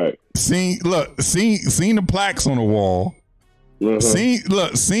 Right. Seen the plaques on the wall.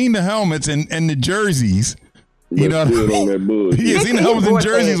 Seen the helmets and the jerseys. You know, on that bull. Yeah, seen the helmets and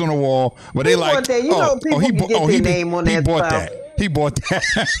jerseys on the wall. But they like, he bought that.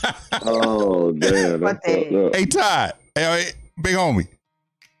 Oh damn! Hey Todd, hey, big homie.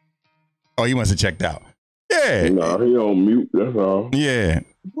 Oh, he must have checked out. Yeah. No, he on mute. That's all. Yeah.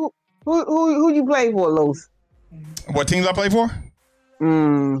 Who you play for, Los? What teams I play for?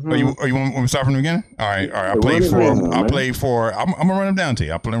 Mm-hmm. Are you want to start from the beginning? All right. I played for. I'm gonna run them down to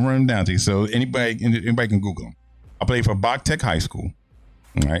you. Run them down to you. So anybody can Google them. I played for Bach Tech High School.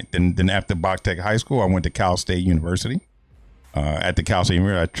 All right. Then after Bach Tech High School, I went to Cal State University. At the Cal State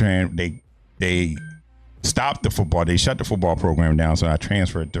University, they stopped the football. They shut the football program down. So I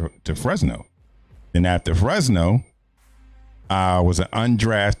transferred to Fresno. Then after Fresno, I was an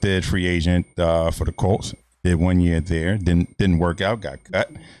undrafted free agent for the Colts. Did 1 year there, didn't work out, got cut.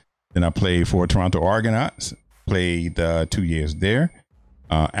 Then I played for Toronto Argonauts, played 2 years there.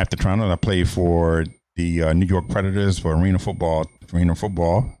 After Toronto, I played for the New York Predators for arena football.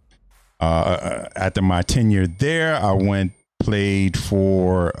 After my tenure there, I played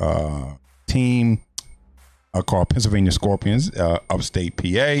for a team called Pennsylvania Scorpions, upstate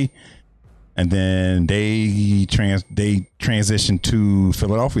PA. And then they transitioned to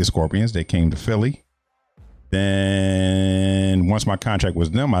Philadelphia Scorpions. They came to Philly. Then once my contract was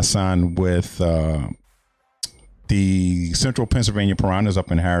done, I signed with the Central Pennsylvania Piranhas up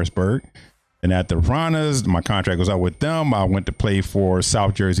in Harrisburg. And at the Piranhas, my contract was up with them. I went to play for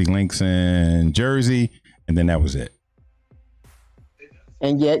South Jersey Lynx in Jersey, and then that was it.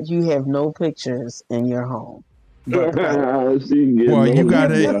 And yet you have no pictures in your home. Well,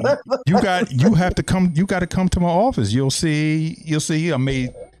 you have to come. You got to come to my office. You'll see. I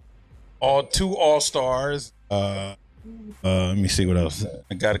made two All-Stars. Let me see what else.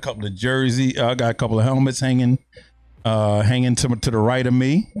 I got a couple of jerseys. I got a couple of helmets hanging to the right of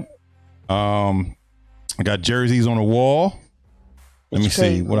me. I got jerseys on the wall. Let me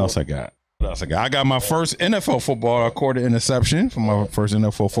see what else I got. I got my first NFL football. I caught an interception for my first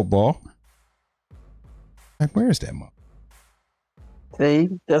NFL football. Like, where is that mother? See,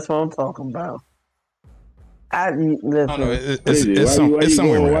 that's what I'm talking about. It's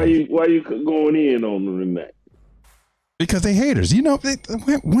somewhere. Why you going in on them tonight? Because they haters. You know,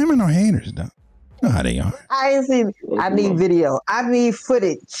 women are haters, though. You know how they are. I ain't seen. I need video. I need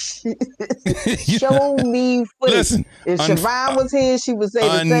footage. Show me footage. Listen, if Siobhan was here, she would say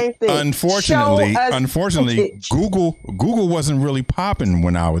the same thing. Unfortunately, Google wasn't really popping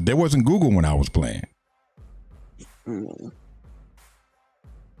when there wasn't Google when I was playing. You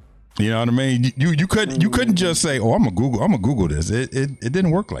know what I mean? You couldn't just say, "Oh, I'm gonna Google this." It didn't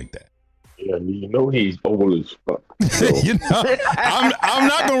work like that. Yeah, you know he's old as fuck. So. You know, I'm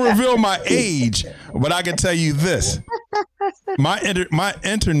not gonna reveal my age, but I can tell you this: my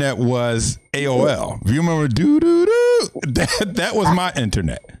internet was AOL. If you remember, that was my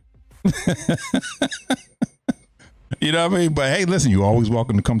internet. You know what I mean? But hey, listen, you're always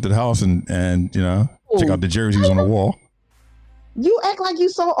welcome to come to the house and check out the jerseys on the wall. You act like you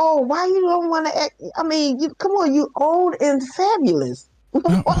so old. Why you don't want to act? I mean, come on, you old and fabulous.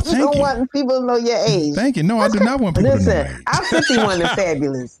 Why you don't want people to know your age? Thank you. No, I do not want people to know my age. I'm 51 and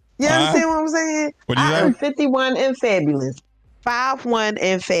fabulous. You understand what I'm saying? I am 51 and fabulous. 5'1"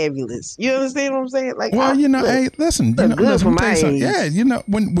 and fabulous. You understand what I'm saying? Like, well, hey, listen. Good for my age. Yeah,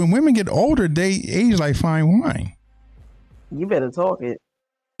 when women get older, they age like fine wine. You better talk it.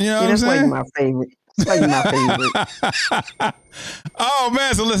 You know what I'm saying? That's why you're my favorite. That's why you're my favorite. Oh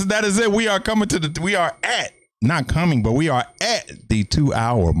man, so listen, that is it. We are at the 2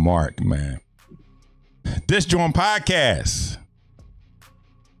 hour mark, man. This JAWN podcast.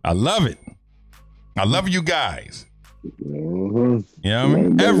 I love it. I love you guys. Mm-hmm. You know what I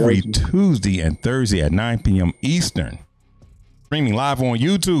mean? Every Tuesday and Thursday at 9 p.m. Eastern. Streaming live on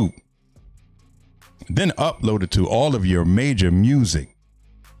YouTube. Then uploaded to all of your major music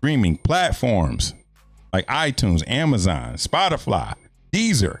streaming platforms like iTunes, Amazon, Spotify,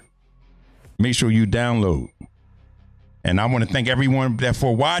 Deezer. Make sure you download. And I want to thank everyone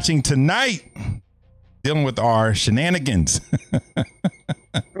for watching tonight, dealing with our shenanigans.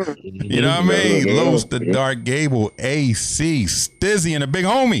 You know what I mean? Los the Dark Gable, AC, Stizzy, and the big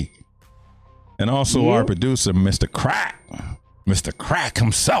homie. And also our producer, Mr. Crack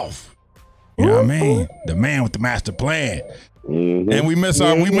himself. You know what I mean? The man with the master plan. Mm-hmm. And we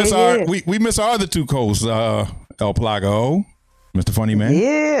miss our other two co-hosts, El Plago, Mr. Funny Man,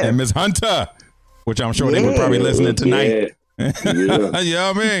 and Miss Hunter, which I'm sure they were probably listening tonight. Yeah. You know what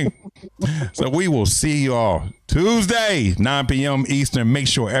I mean? So we will see y'all Tuesday, 9 p.m. Eastern. Make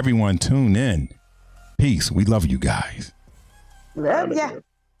sure everyone tune in. Peace. We love you guys. Love ya.